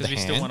 you're going to go for the Because we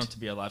hand. still want him to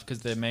be alive. Because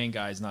the main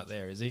guy is not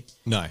there, is he?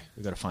 No.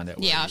 We've got to find out.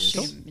 Where Yeah, he I'll is.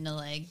 shoot him in the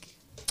leg.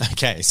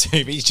 Okay, so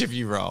if each of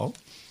you roll.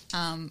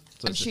 I'm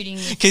is it- shooting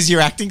with Because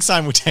you're acting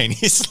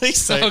simultaneously,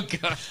 so Oh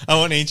god! I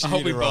want each I of hope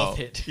you we to both roll.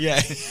 hit.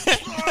 Yeah.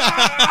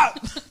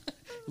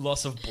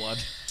 Loss of blood.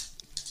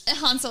 a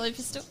Han Solo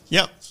pistol.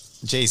 Yep.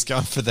 Geez,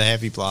 going for the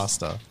heavy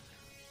blaster.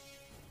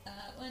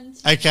 1,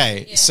 2,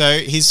 Okay, yeah. so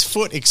his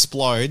foot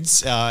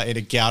explodes in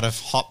a gout of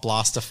hot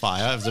blaster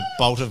fire. As a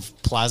bolt of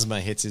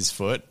plasma hits his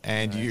foot,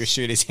 and you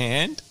shoot his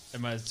hand.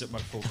 Am I at my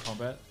full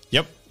combat?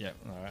 Yep. Yeah.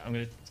 All right.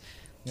 I'm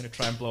gonna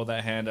try and blow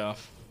that hand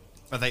off.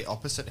 Are they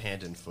opposite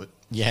hand and foot?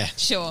 Yeah.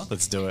 Sure.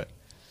 Let's do it.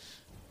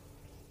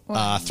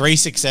 Well, 3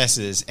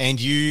 successes, and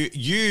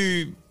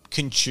you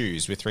can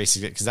choose with 3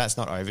 successes because that's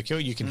not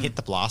overkill. You can hit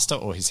the blaster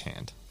or his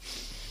hand.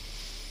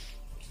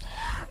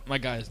 My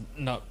guy's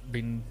not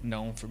been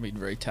known for being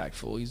very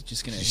tactful. He's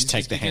just gonna Just he's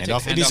take the gonna hand take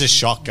off. It is a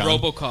shotgun.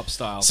 RoboCop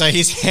style. So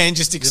his hand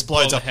just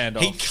explodes blow off. the hand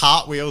He off.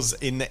 cartwheels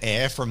in the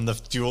air from the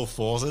dual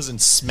forces and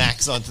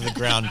smacks onto the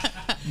ground,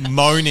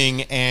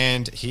 moaning.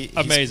 And he's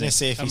going Amazing. to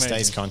see if he stays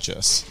Amazing.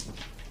 conscious.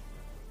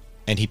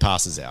 And he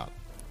passes out.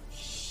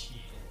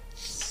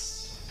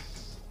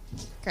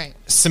 great.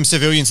 Some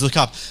civilians look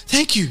up.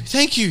 Thank you,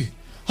 thank you.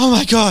 Oh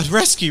my God,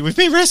 rescue! We've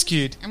been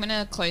rescued. I'm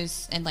gonna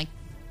close and like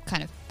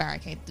kind of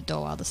barricade the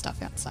door while the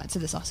stuff outside, so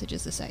the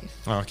sausages are safe.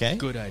 Okay.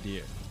 Good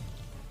idea.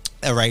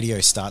 A radio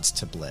starts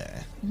to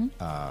blare,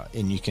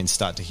 and you can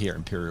start to hear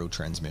Imperial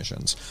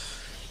transmissions.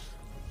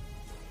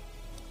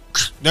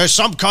 There's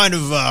some kind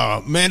of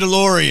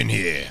Mandalorian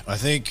here. I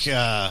think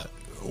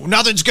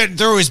Nothing's getting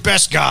through his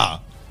Beskar.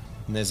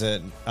 And there's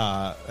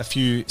a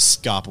few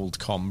scarpled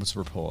comms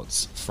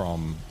reports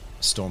from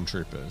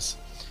stormtroopers.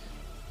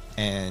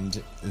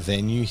 And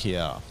then you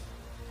hear,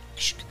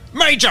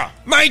 Major!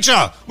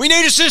 Major! We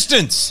need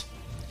assistance!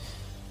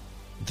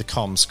 The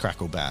comms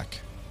crackle back.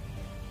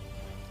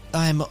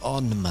 I'm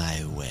on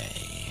my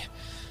way.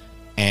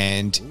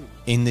 And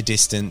in the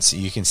distance,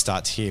 you can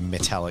start to hear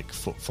metallic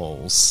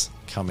footfalls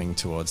coming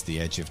towards the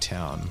edge of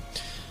town.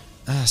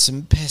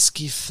 Some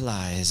pesky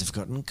flies have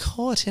gotten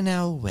caught in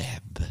our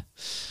web.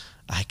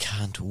 I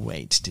can't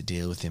wait to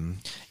deal with him.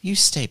 You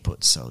stay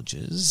put,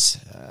 soldiers.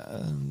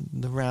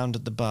 The round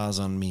at the bar's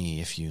on me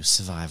if you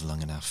survive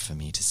long enough for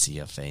me to see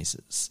your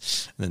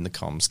faces. And then the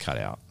comms cut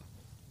out.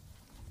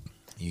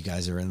 You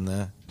guys are in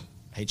the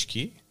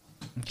HQ?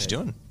 What you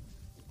doing?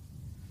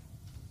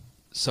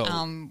 So,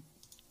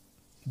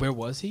 where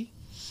was he?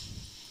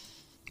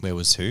 Where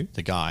was who?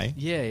 The guy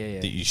Yeah.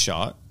 that you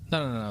shot?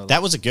 No.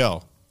 That was a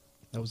girl.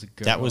 That was a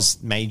girl. That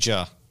was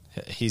Major,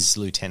 his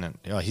lieutenant.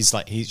 Oh,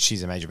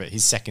 she's a major, but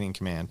he's second in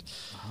command.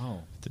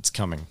 Oh. That's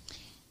coming.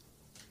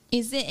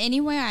 Is there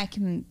any way I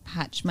can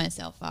patch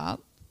myself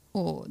up,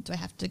 or do I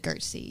have to go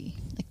see?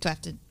 Like, do I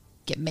have to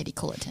get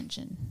medical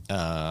attention?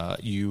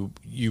 You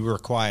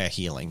require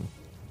healing.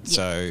 Yeah.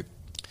 So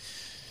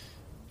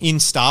in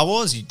Star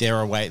Wars, there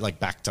are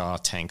Bacta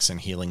tanks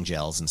and healing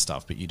gels and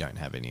stuff, but you don't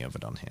have any of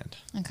it on hand.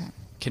 Okay.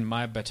 Can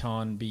my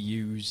baton be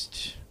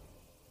used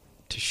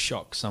to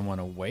shock someone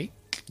awake?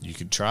 You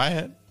could try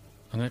it.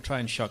 I'm going to try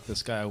and shock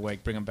this guy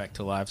awake, bring him back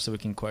to life so we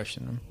can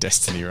question him.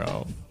 Destiny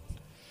roll.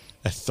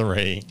 A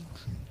 3.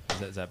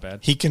 Is that bad?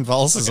 He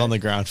convulses on the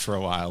ground for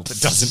a while, but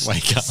doesn't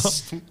wake up.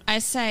 I I'm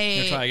say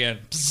going to try again.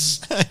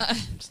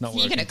 It's not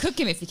you're working. gonna cook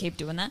him if you keep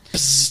doing that.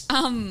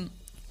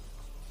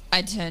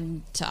 I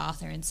turn to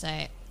Arthur and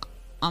say,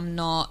 I'm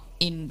not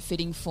in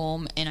fitting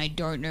form, and I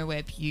don't know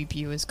where Pew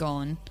Pew has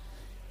gone.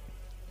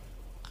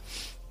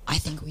 I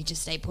think we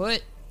just stay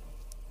put.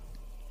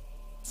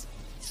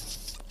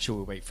 Should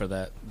we wait for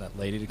that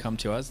lady to come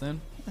to us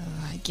then?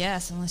 I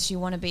guess, unless you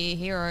want to be a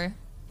hero.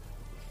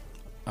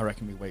 I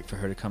reckon we wait for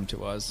her to come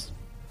to us.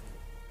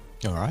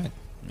 All right.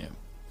 Yeah.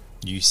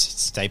 You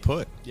stay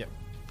put. Yep.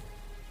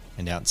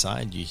 And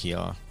outside, you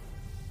hear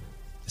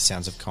the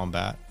sounds of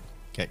combat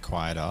get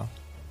quieter,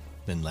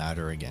 then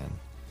louder again.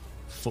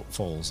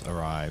 Footfalls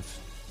arrive,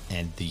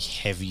 and the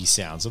heavy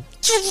sounds of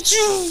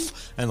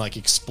and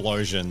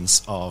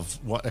explosions of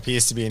what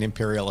appears to be an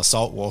Imperial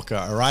assault walker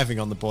arriving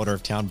on the border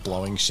of town,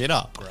 blowing shit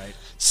up. Right.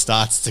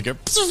 Starts to go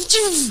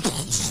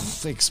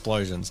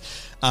explosions.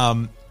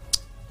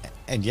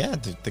 And yeah,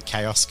 the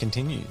chaos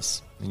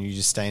continues, and you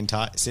just sitting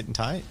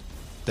tight.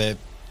 The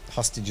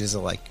hostages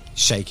are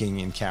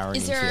shaking and cowering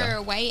Is in fear. there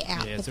a way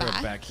out Yeah, the is there a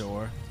back? back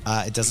door?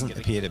 It doesn't get a-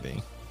 appear to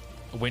be.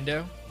 A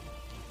window?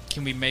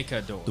 Can we make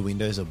a door? The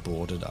windows are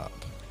boarded up.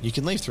 You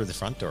can leave through the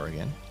front door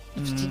again.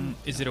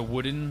 Is it a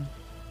wooden?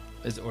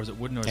 Or is it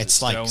wooden or is It's it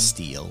stone? like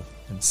steel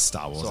and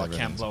Star Wars. So I can't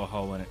everything's- blow a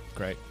hole in it.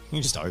 Great. You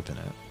can just open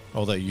it.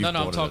 Although you No,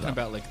 I'm talking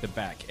about the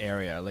back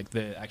area,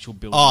 the actual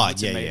building. Oh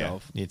what's it yeah, made yeah.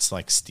 of. It's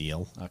like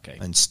steel. Okay.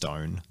 And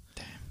stone.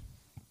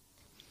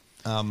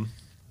 Damn.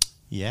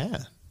 Yeah.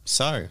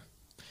 So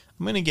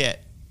I'm gonna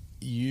get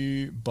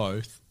you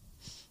both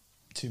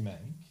to make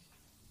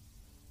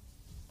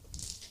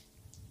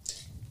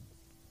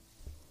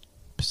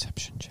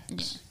perception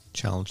checks. Yeah.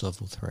 Challenge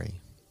level 3.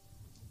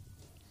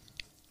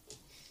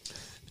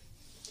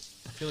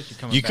 I feel like you're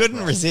coming You back. couldn't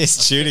Rob.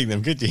 resist shooting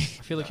them, could you? I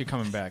feel like you're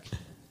coming back.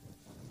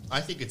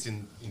 I think it's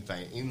in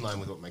line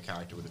with what my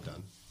character would have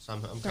done. So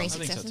I'm 3 so,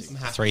 successes. too.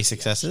 I'm happy. 3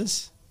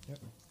 successes? Yep.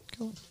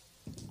 Cool.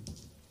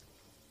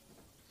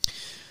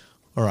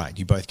 All right,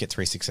 you both get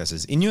 3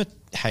 successes. In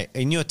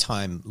your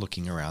time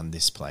looking around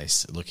this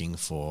place, looking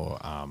for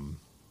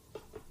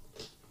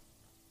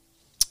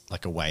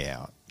a way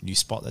out, you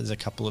spot there's a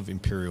couple of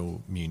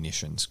Imperial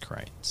munitions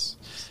crates,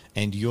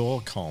 and your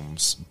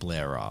comms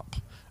blare up,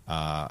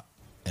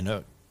 and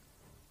a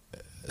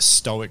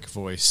stoic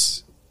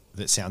voice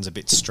that sounds a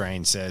bit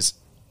strained says,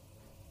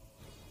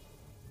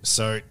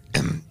 "So,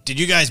 did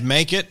you guys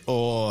make it,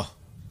 or are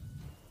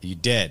you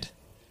dead?"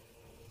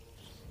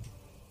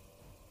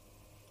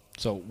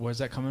 So where's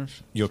that coming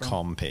from? Your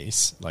comm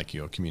piece, like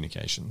your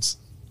communications.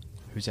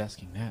 Who's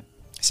asking that?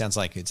 Sounds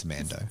like it's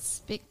Mando.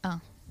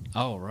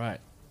 Oh, right.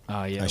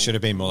 Yeah. I should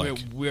have been more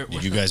We're-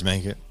 did you guys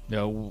make it?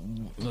 No,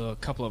 a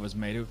couple of us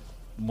made it.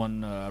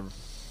 One,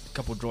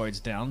 couple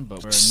droids down,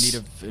 but we're in need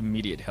of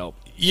immediate help.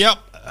 Yep,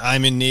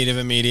 I'm in need of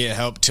immediate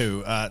help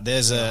too.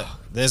 There's a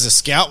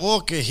scout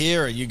walker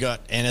here. You got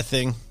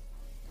anything?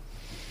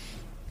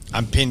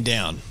 I'm pinned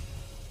down.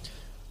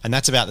 And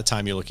that's about the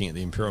time you're looking at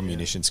the Imperial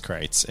munitions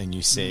crates, and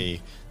you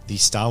see the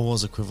Star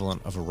Wars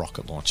equivalent of a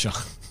rocket launcher.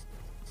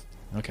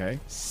 Okay.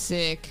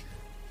 Sick.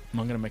 I'm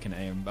going to make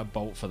a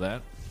bolt for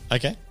that.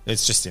 Okay,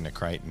 it's just in a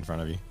crate in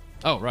front of you.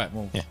 Oh, right.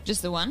 Well, Yeah.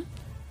 Just the one?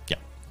 Yeah,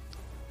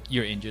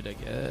 you're injured, I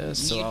guess.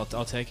 So Yeah.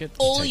 I'll take it.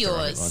 All take the rocket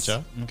yours.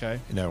 launcher. Okay.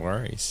 No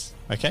worries.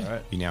 Okay, All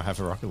right. you now have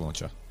a rocket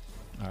launcher.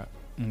 All right.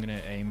 I'm going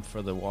to aim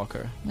for the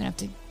walker. I'm going to have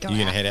to go You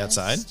gonna out head first,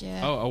 outside?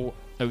 Yeah. Oh,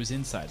 It was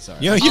inside, sorry.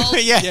 Yeah.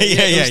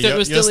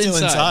 We're still You're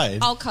inside.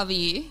 I'll cover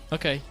you,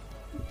 Okay.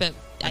 but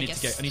I need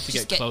guess to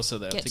just get closer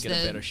though get to to get a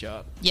the- better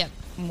shot. Yep,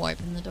 and we'll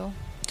open the door.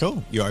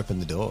 Cool. You open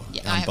the door,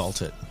 Yeah, I have-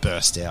 unbolt it,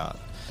 burst out.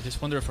 I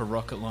just wonder if a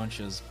rocket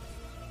launcher's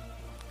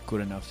good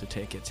enough to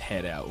take its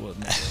head out with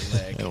a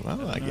leg.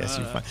 Well, I guess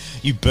you're fine.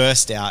 You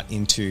burst out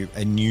into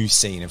a new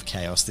scene of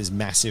chaos. There's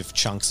massive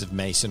chunks of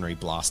masonry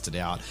blasted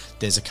out.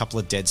 There's a couple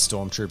of dead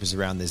stormtroopers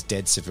around. There's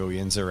dead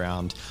civilians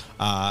around.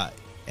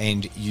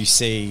 And you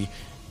see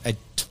a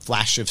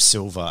flash of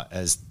silver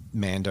as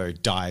Mando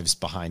dives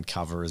behind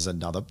cover as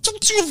another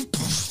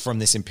from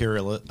this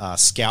Imperial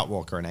Scout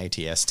Walker, an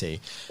ATST,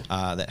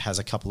 that has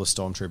a couple of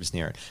stormtroopers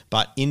near it.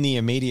 But in the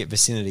immediate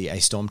vicinity, a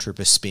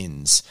stormtrooper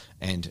spins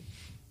and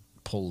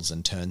pulls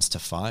and turns to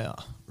fire.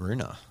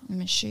 Runa. I'm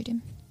gonna shoot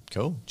him.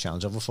 Cool.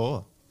 Challenge level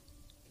 4.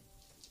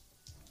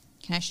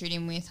 Can I shoot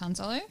him with Han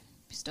Solo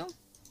pistol?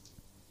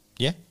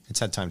 Yeah, it's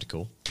had time to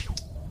cool.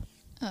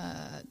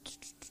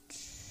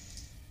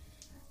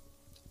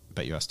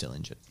 But you are still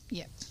injured.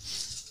 Yep.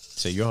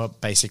 So you're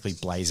basically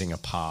blazing a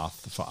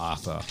path for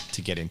Arthur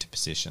to get into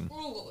position.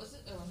 Oh, what was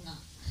it? Oh, no.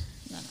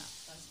 No,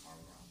 that's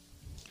horrible.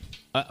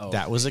 Uh-oh.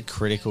 That was a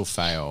critical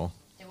fail.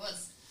 It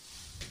was.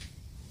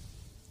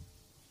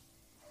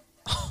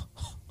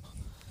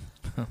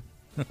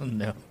 Oh,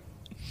 no.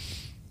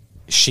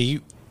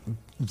 She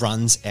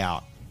runs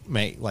out,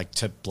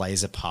 to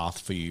blaze a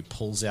path for you,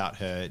 pulls out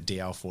her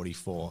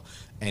DL-44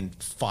 and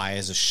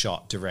fires a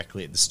shot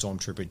directly at the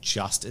stormtrooper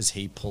just as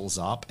he pulls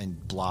up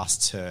and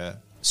blasts her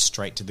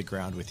straight to the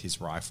ground with his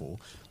rifle.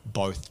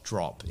 Both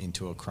drop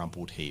into a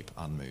crumpled heap,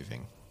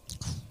 unmoving.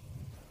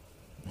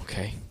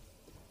 Okay.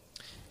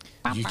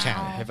 You can.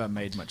 Have I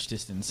made much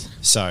distance?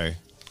 So,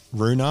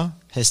 Runa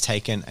has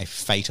taken a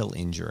fatal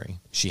injury.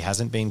 She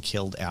hasn't been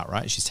killed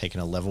outright. She's taken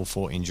a level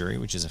 4 injury,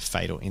 which is a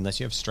fatal, unless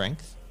you have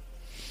strength.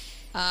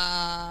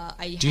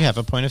 Do you have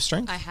a point of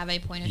strength? I have a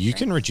point of You strength.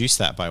 can reduce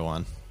that by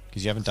 1,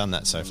 because you haven't done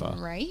that so far.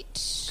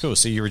 Right. Cool,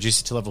 so you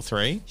reduce it to level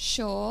 3.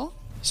 Sure.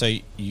 So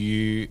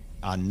you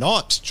are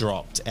not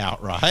dropped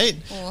outright.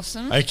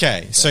 Awesome.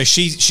 Okay, so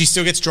she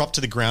still gets dropped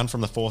to the ground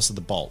from the force of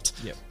the bolt.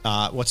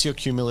 Yep. What's your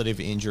cumulative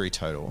injury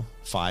total?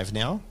 5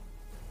 now?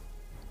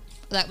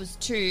 That was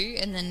 2,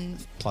 and then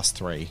Plus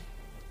 3.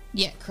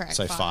 yeah, correct.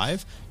 So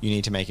 5. You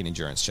need to make an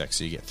endurance check,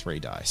 so you get 3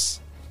 dice.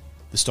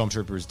 The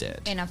stormtrooper is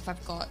dead. And if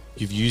I've got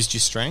You've used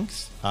your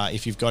strength.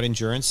 If you've got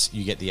endurance,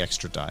 you get the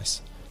extra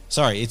dice.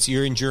 Sorry, it's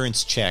your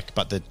endurance check,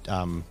 but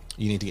you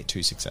need to get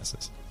 2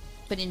 successes.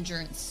 but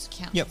endurance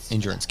counts. Yep,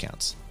 endurance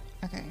counts.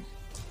 Okay.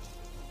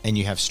 And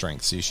you have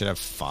strength, so you should have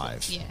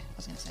 5. Yeah, I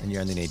was gonna say. And you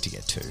only need to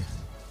get 2.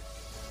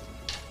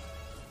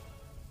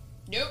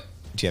 Nope.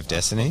 Do you have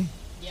destiny?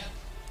 Yep.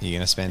 Are you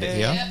going to spend it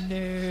here?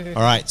 Yep.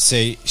 All right,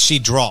 so she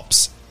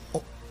drops,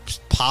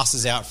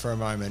 passes out for a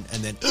moment,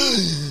 and then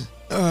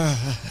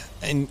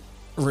and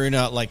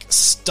Runa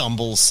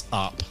stumbles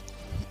up.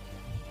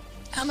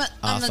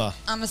 Arthur.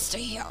 I'm gonna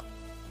stay here.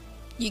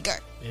 You go.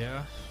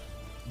 Yeah.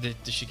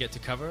 Does she get to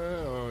cover,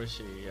 or is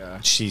she...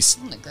 She's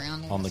On the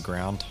ground. on the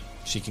ground.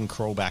 She can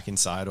crawl back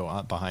inside or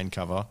up behind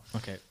cover.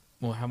 Okay.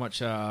 Well, how much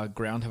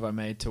ground have I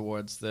made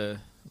towards the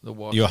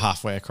walk? You're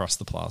halfway across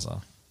the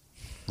plaza.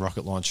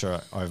 Rocket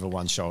launcher over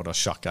one shoulder,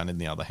 shotgun in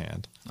the other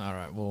hand. All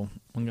right. Well,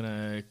 I'm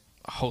gonna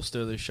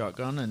holster the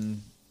shotgun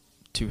and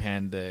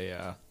two-hand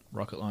the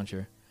rocket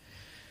launcher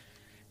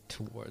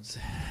towards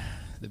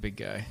the big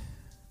guy.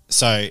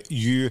 So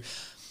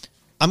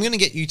I'm going to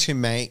get you to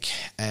make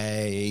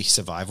a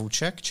survival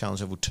check,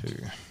 challenge level 2.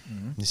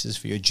 Mm-hmm. This is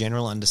for your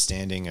general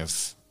understanding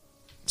of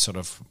sort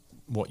of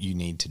what you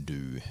need to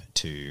do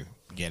to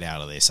get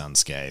out of this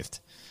unscathed.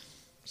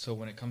 So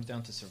when it comes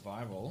down to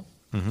survival,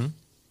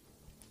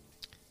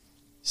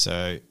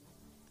 So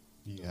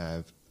You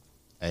have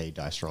a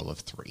dice roll of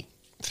 3.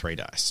 3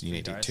 dice. You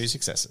need to get 2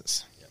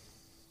 successes.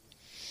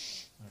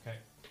 okay.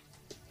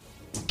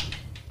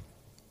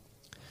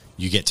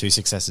 You get 2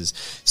 successes.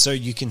 So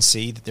you can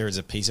see that there is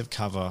a piece of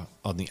cover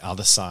on the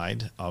other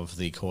side of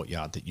the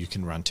courtyard that you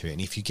can run to. And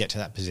if you get to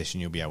that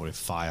position, you'll be able to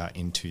fire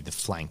into the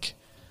flank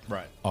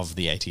Right. of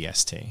the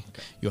ATST.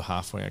 You're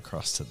halfway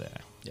across to there.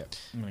 Yep.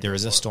 There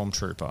is a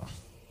stormtrooper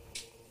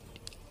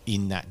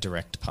in that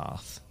direct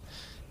path.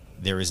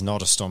 There is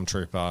not a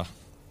stormtrooper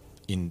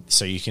in...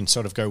 So you can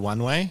sort of go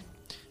one way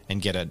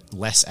and get a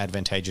less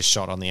advantageous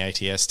shot on the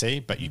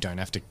ATST, but you don't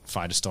have to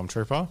fight a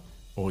stormtrooper.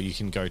 Or you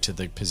can go to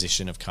the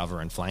position of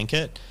cover and flank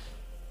it,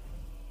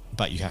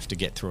 but you have to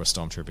get through a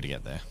stormtrooper to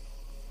get there.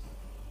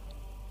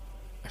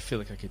 I feel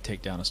like I could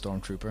take down a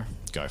stormtrooper.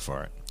 Go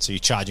for it. So you're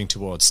charging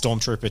towards.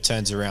 Stormtrooper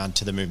turns around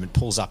to the movement,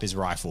 pulls up his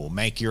rifle.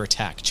 Make your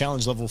attack.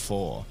 Challenge level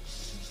 4.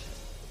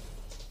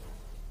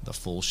 The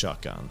full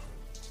shotgun.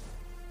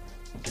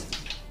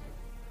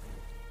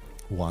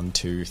 1,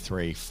 2,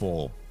 3,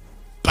 4.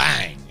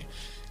 Bang!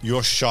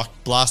 Your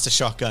blaster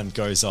shotgun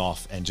goes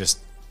off and just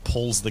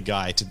pulls the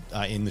guy to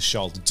in the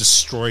shoulder,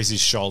 destroys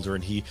his shoulder,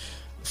 and he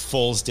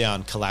falls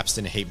down, collapsed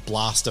in a heap,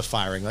 blaster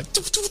firing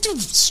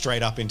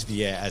straight up into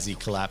the air as he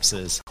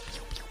collapses.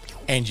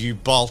 And you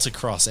bolt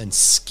across and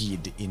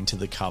skid into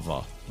the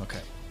cover. Okay.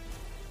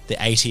 The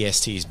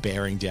ATST is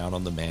bearing down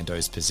on the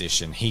Mando's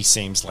position. He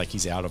seems like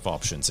he's out of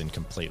options and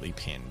completely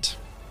pinned.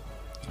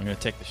 I'm going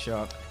to take the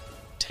shot.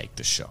 Take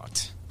the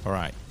shot. All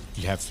right.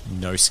 You have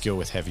no skill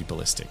with heavy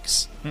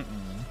ballistics.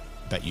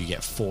 But you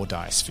get 4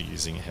 dice for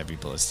using a heavy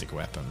ballistic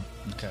weapon.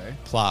 Okay.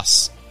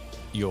 Plus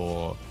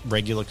your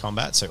regular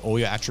combat, so all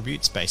your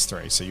attributes, base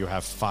 3. So you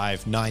have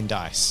 9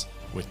 dice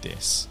with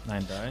this.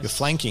 9 dice. Your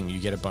flanking, you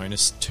get a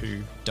bonus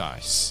 2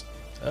 dice.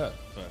 Oh,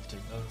 I have to.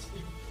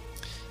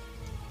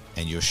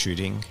 And you're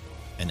shooting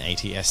an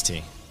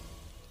ATST.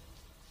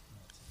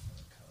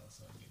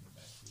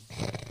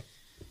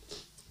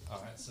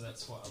 Alright, so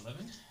that's what,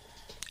 11?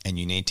 And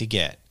you need to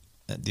get,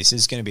 this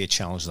is going to be a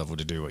challenge level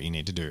to do what you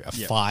need to do. A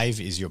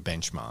 5 is your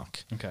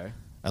benchmark. Okay.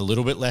 A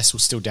little bit less will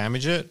still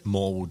damage it,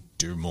 more will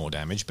do more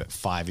damage, but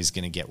 5 is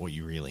going to get what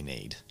you really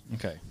need.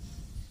 Okay.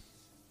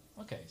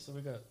 Okay, so we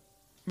got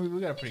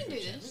a pretty can good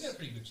do chance. this. We got a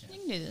pretty good chance. You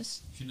can do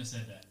this. Shouldn't have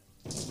said that.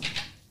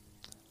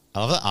 I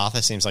love that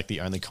Arthur seems like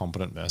the only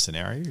competent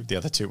mercenary. The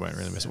other 2 weren't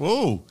really mercenary.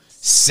 Whoa!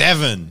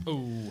 7!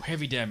 Oh,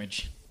 heavy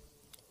damage.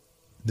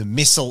 The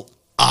missile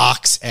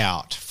arcs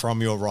out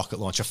from your rocket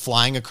launcher,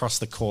 flying across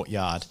the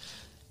courtyard,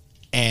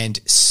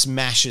 and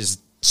smashes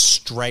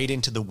straight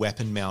into the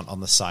weapon mount on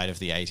the side of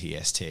the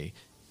ATST.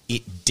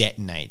 It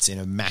detonates in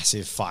a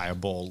massive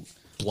fireball,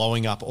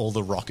 blowing up all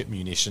the rocket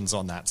munitions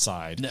on that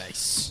side.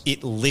 Nice.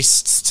 It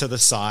lists to the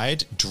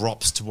side,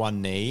 drops to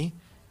one knee,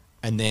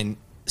 and then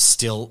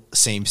still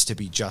seems to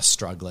be just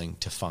struggling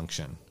to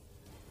function.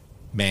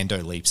 Mando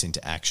leaps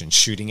into action,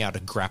 shooting out a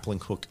grappling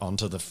hook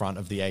onto the front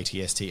of the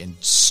ATST and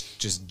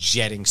just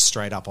jetting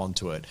straight up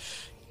onto it.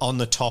 On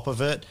the top of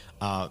it,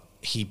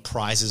 he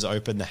prizes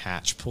open the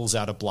hatch, pulls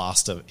out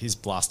his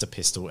blaster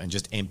pistol, and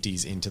just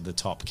empties into the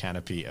top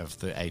canopy of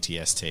the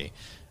ATST,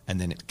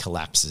 and then it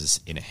collapses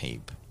in a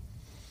heap.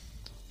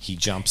 He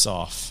jumps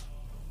off.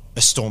 A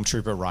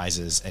stormtrooper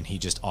rises, and he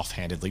just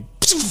offhandedly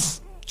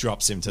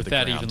drops him to the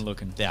ground.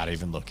 Without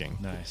even looking.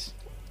 Nice.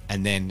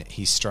 And then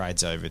he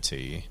strides over to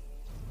you.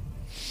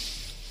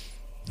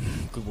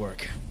 Good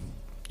work.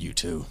 You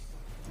too.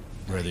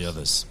 Where are the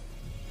others?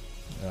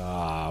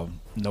 No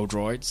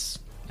droids,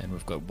 and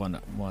we've got one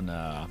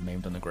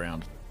maimed on the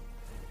ground.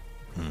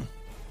 Do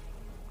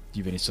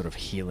you have any sort of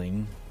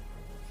healing?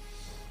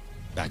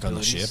 Back on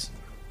the ship. abilities?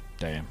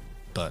 Damn.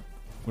 But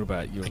What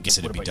about your? I guess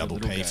it'd what be about your double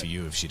little pay guy? for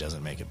you if she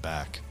doesn't make it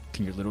back.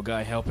 Can your little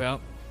guy help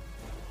out?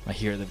 I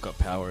hear they've got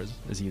powers.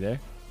 Is he there?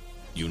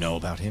 You know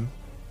about him?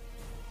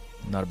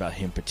 Not about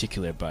him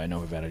particular, but I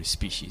know about his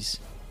species.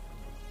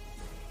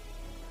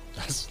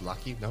 That's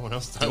lucky. No one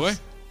else does. Do I? Yeah,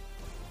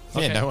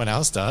 Okay. no one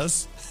else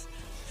does.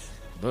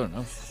 I don't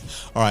know.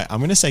 All right, I'm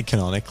going to say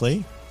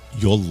canonically,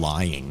 you're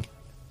lying.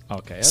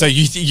 Okay. So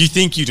you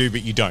think you do,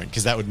 but you don't,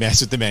 because that would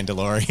mess with the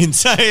Mandalorian.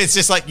 So it's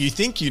just like you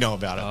think you know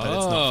about it, but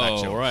it's not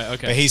factual. right,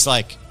 okay. But he's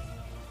like,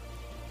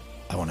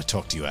 I want to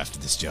talk to you after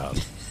this job.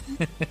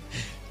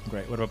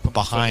 Great. What about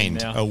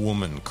Behind, now? a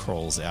woman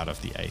crawls out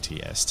of the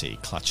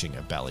ATST, clutching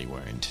a belly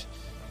wound,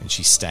 and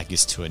she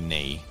staggers to a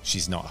knee.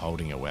 She's not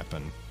holding a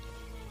weapon,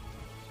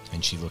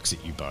 and she looks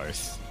at you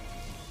both.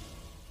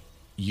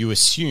 You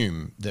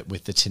assume that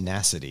with the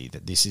tenacity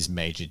that this is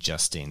Major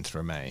Justine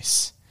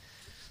Thromace,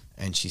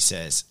 and she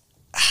says,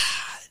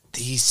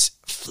 these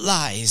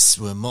flies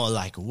were more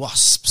like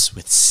wasps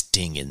with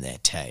sting in their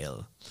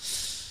tail.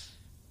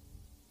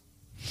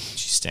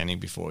 She's standing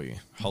before you,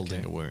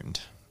 holding Okay. a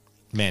wound.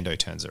 Mando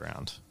turns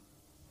around,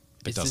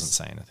 but Is doesn't this-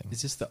 say anything.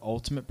 Is this the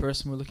ultimate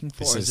person we're looking for?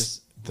 This or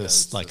is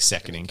this like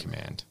second in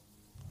command.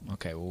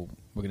 Okay, well,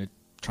 we're going to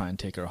try and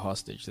take her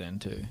hostage then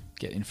to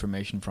get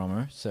information from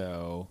her.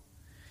 So,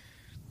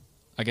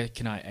 I guess,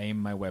 can I aim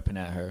my weapon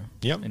at her?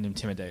 Yep. And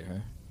intimidate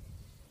her?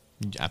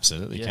 You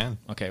absolutely can.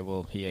 Okay,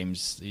 well, he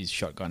aims his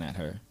shotgun at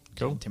her.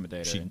 To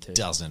intimidate She her into...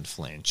 doesn't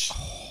flinch.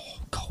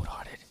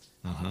 Cold-hearted.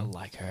 I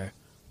like her.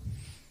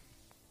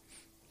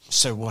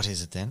 So what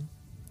is it then?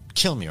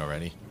 Kill me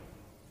already.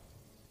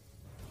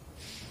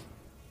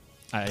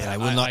 I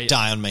will not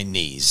die on my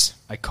knees.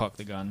 I cock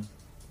the gun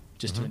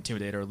just to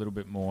intimidate her a little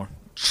bit more.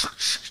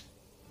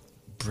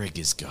 Brig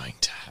is going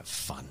to have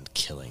fun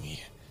killing you.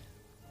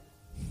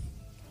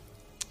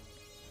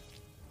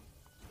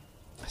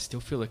 I still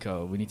feel like,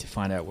 we need to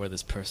find out where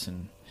this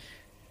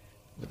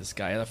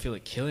guy, I feel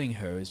like killing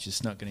her is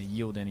just not going to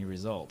yield any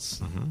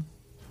results.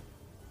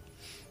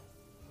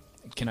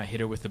 Can I hit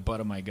her with the butt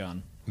of my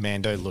gun?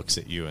 Mando looks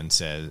at you and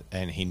says,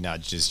 and he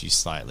nudges you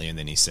slightly, and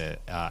then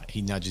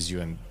he nudges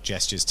you and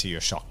gestures to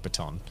your shock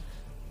baton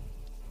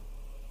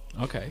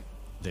Okay.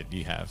 that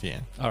you have. Yeah,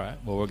 All right.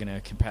 Well, we're going to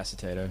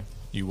incapacitate her.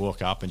 you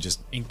walk up and just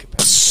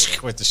Incapacitate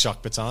her. with the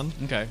shock baton.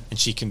 Okay. And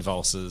she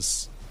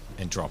convulses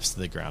and drops to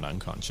the ground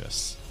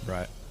unconscious.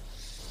 Right.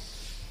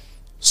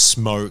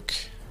 Smoke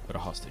Got a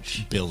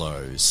hostage.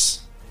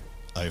 billows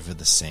over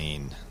the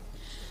scene.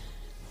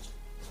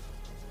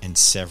 And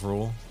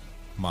several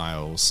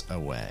miles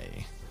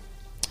away,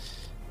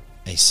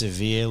 a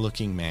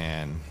severe-looking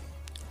man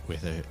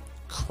with a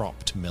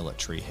cropped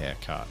military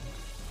haircut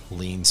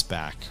leans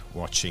back,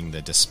 watching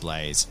the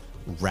displays,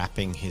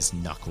 rapping his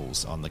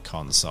knuckles on the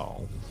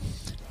console.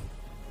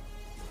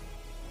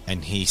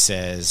 And he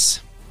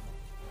says,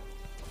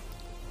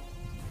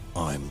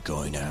 I'm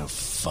going to have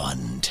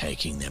fun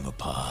taking them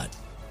apart.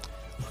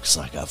 Looks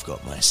like I've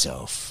got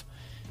myself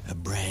a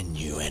brand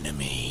new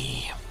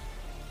enemy.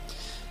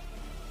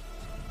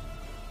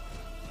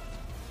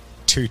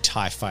 2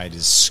 TIE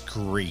fighters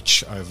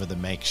screech over the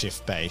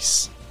makeshift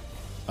base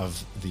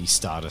of the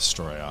Star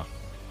Destroyer.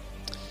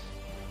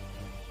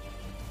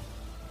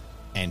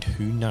 And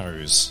who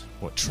knows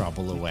what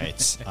trouble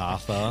awaits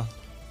Arthur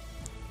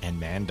and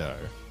Mando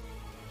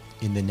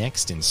in the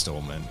next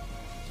installment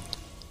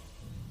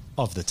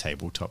of the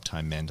Tabletop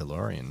Time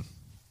Mandalorian.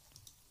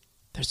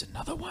 There's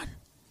another one.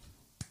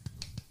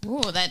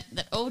 Ooh, that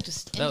all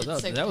just ended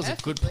that was a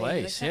good perfectly.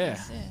 place, That yeah.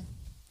 was,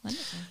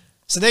 wonderful.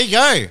 So there you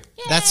go.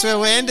 That's where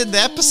we ended the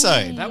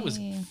episode. That was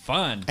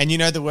fun. And you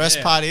know the worst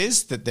Yeah. part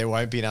is that there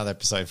won't be another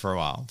episode for a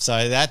while.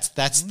 So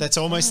that's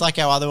almost like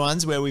our other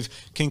ones where we've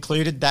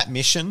concluded that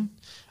mission.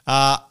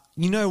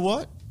 You know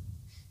what?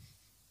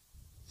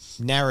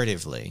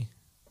 Narratively,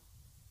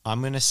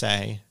 I'm going to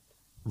say,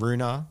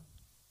 Runa,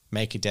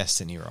 make a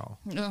destiny roll.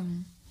 Oh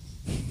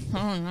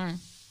no.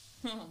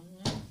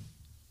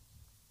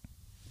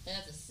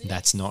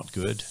 That's not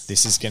good.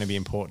 This is going to be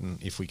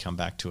important if we come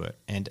back to it.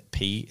 And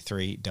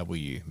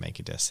P3W, make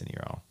a destiny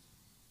roll.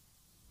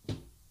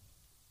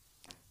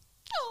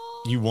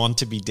 You want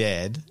to be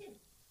dead.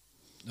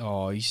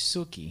 Oh, you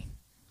sucky.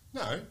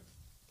 No.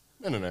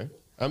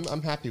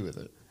 I'm happy with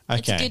it.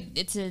 Okay.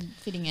 It's a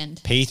fitting end.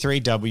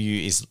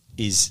 P3W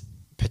is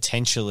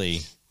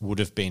potentially would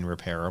have been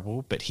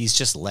repairable, but he's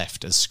just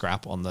left as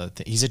scrap on the...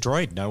 he's a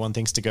droid. No one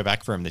thinks to go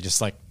back for him. They're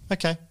just like,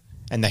 okay.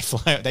 And they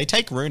fly. They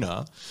take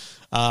Runa,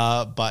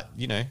 but,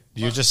 you know,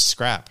 you're just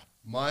scrap.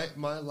 My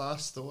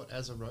last thought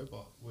as a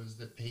robot was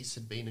that peace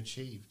had been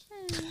achieved.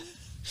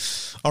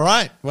 All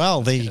right.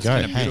 Well, there you That's go.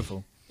 kinda Hey,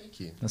 beautiful.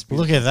 Thank you. That's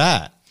beautiful. look at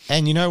that.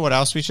 And you know what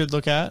else we should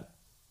look at?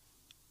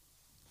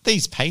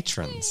 These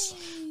patrons.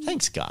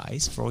 Thanks,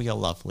 guys, for all your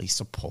lovely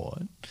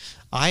support.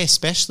 I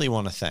especially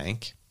want to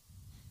thank...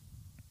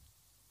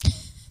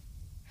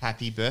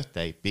 Happy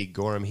birthday, Big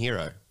Gorham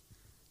Hero.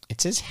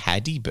 It says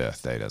Haddie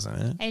birthday,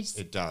 doesn't it?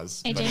 It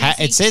does. Hey, but James.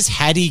 It says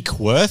Haddie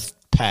Quirth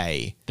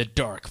Pay. The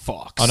Dark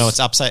Fox. Oh, no, it's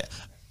upside...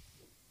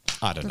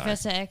 I don't know.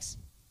 Professor X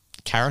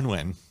Karen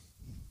Wen.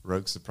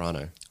 Rogue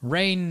Soprano.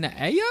 Rain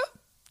Aya?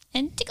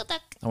 and Tickle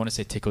Duck. I want to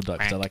say tickle duck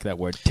because I like that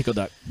word. Tickle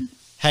duck.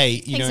 Hey,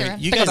 you Thanks, know, Sarah.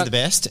 you guys are the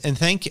best, and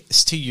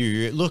thanks to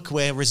you. Look,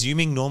 we're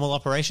resuming normal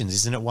operations.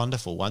 Isn't it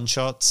wonderful? One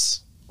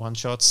shots,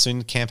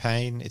 soon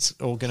campaign. It's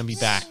all going to be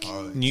back.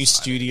 New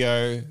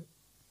studio,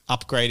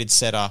 upgraded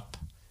setup,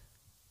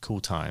 cool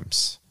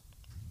times,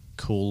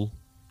 cool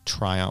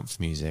Triumph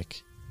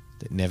music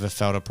that never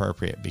felt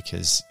appropriate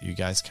because you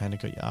guys kind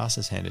of got your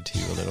asses handed to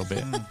you a little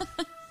bit.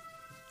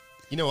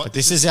 You know what? But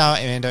this is our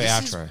Mando this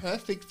outro. is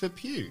perfect for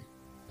Pew.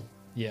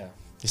 Yeah.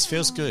 This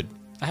feels good.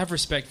 I have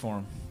respect for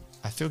him.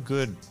 I feel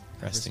good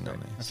resting on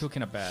I this. feel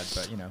kind of bad,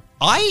 but you know.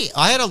 I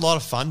had a lot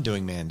of fun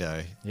doing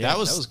Mando. Yeah, that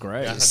was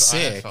great. I had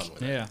sick. fun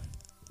with it. Yeah.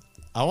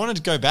 I wanted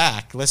to go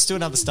back. Let's do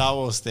another Star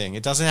Wars thing.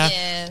 It doesn't have.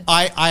 Yeah.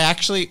 I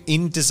actually,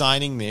 in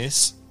designing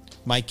this,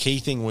 my key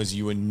thing was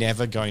you were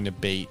never going to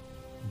beat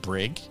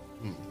Brig.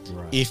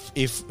 Right.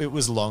 If it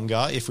was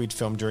longer, if we'd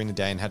filmed during the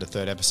day and had a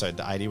third episode,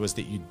 the idea was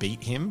that you'd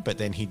beat him, but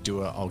then he'd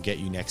do a "I'll get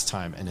you next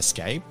time" and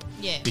escape.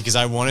 Yeah. Because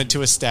I wanted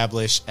to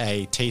establish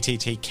a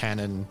TTT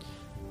canon,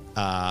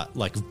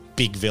 like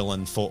big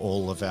villain for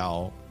all of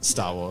our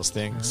Star Wars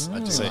things.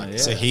 So, yeah.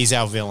 so he's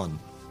our villain.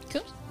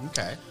 Cool.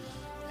 Okay.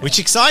 Which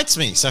excites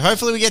me. So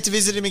hopefully we get to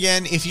visit him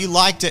again. If you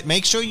liked it,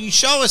 make sure you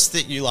show us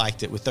that you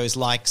liked it with those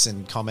likes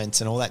and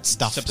comments and all that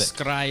stuff.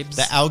 Subscribes.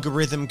 The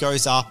algorithm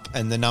goes up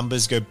and the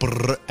numbers go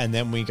brrr, and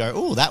then we go,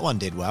 oh, that one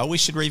did well. We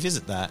should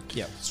revisit that.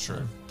 Yeah. It's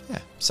true. Yeah.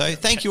 So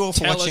thank you all for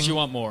Tell watching. us you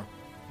want more.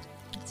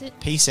 That's it.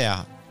 Peace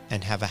out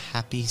and have a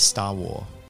happy Star Wars.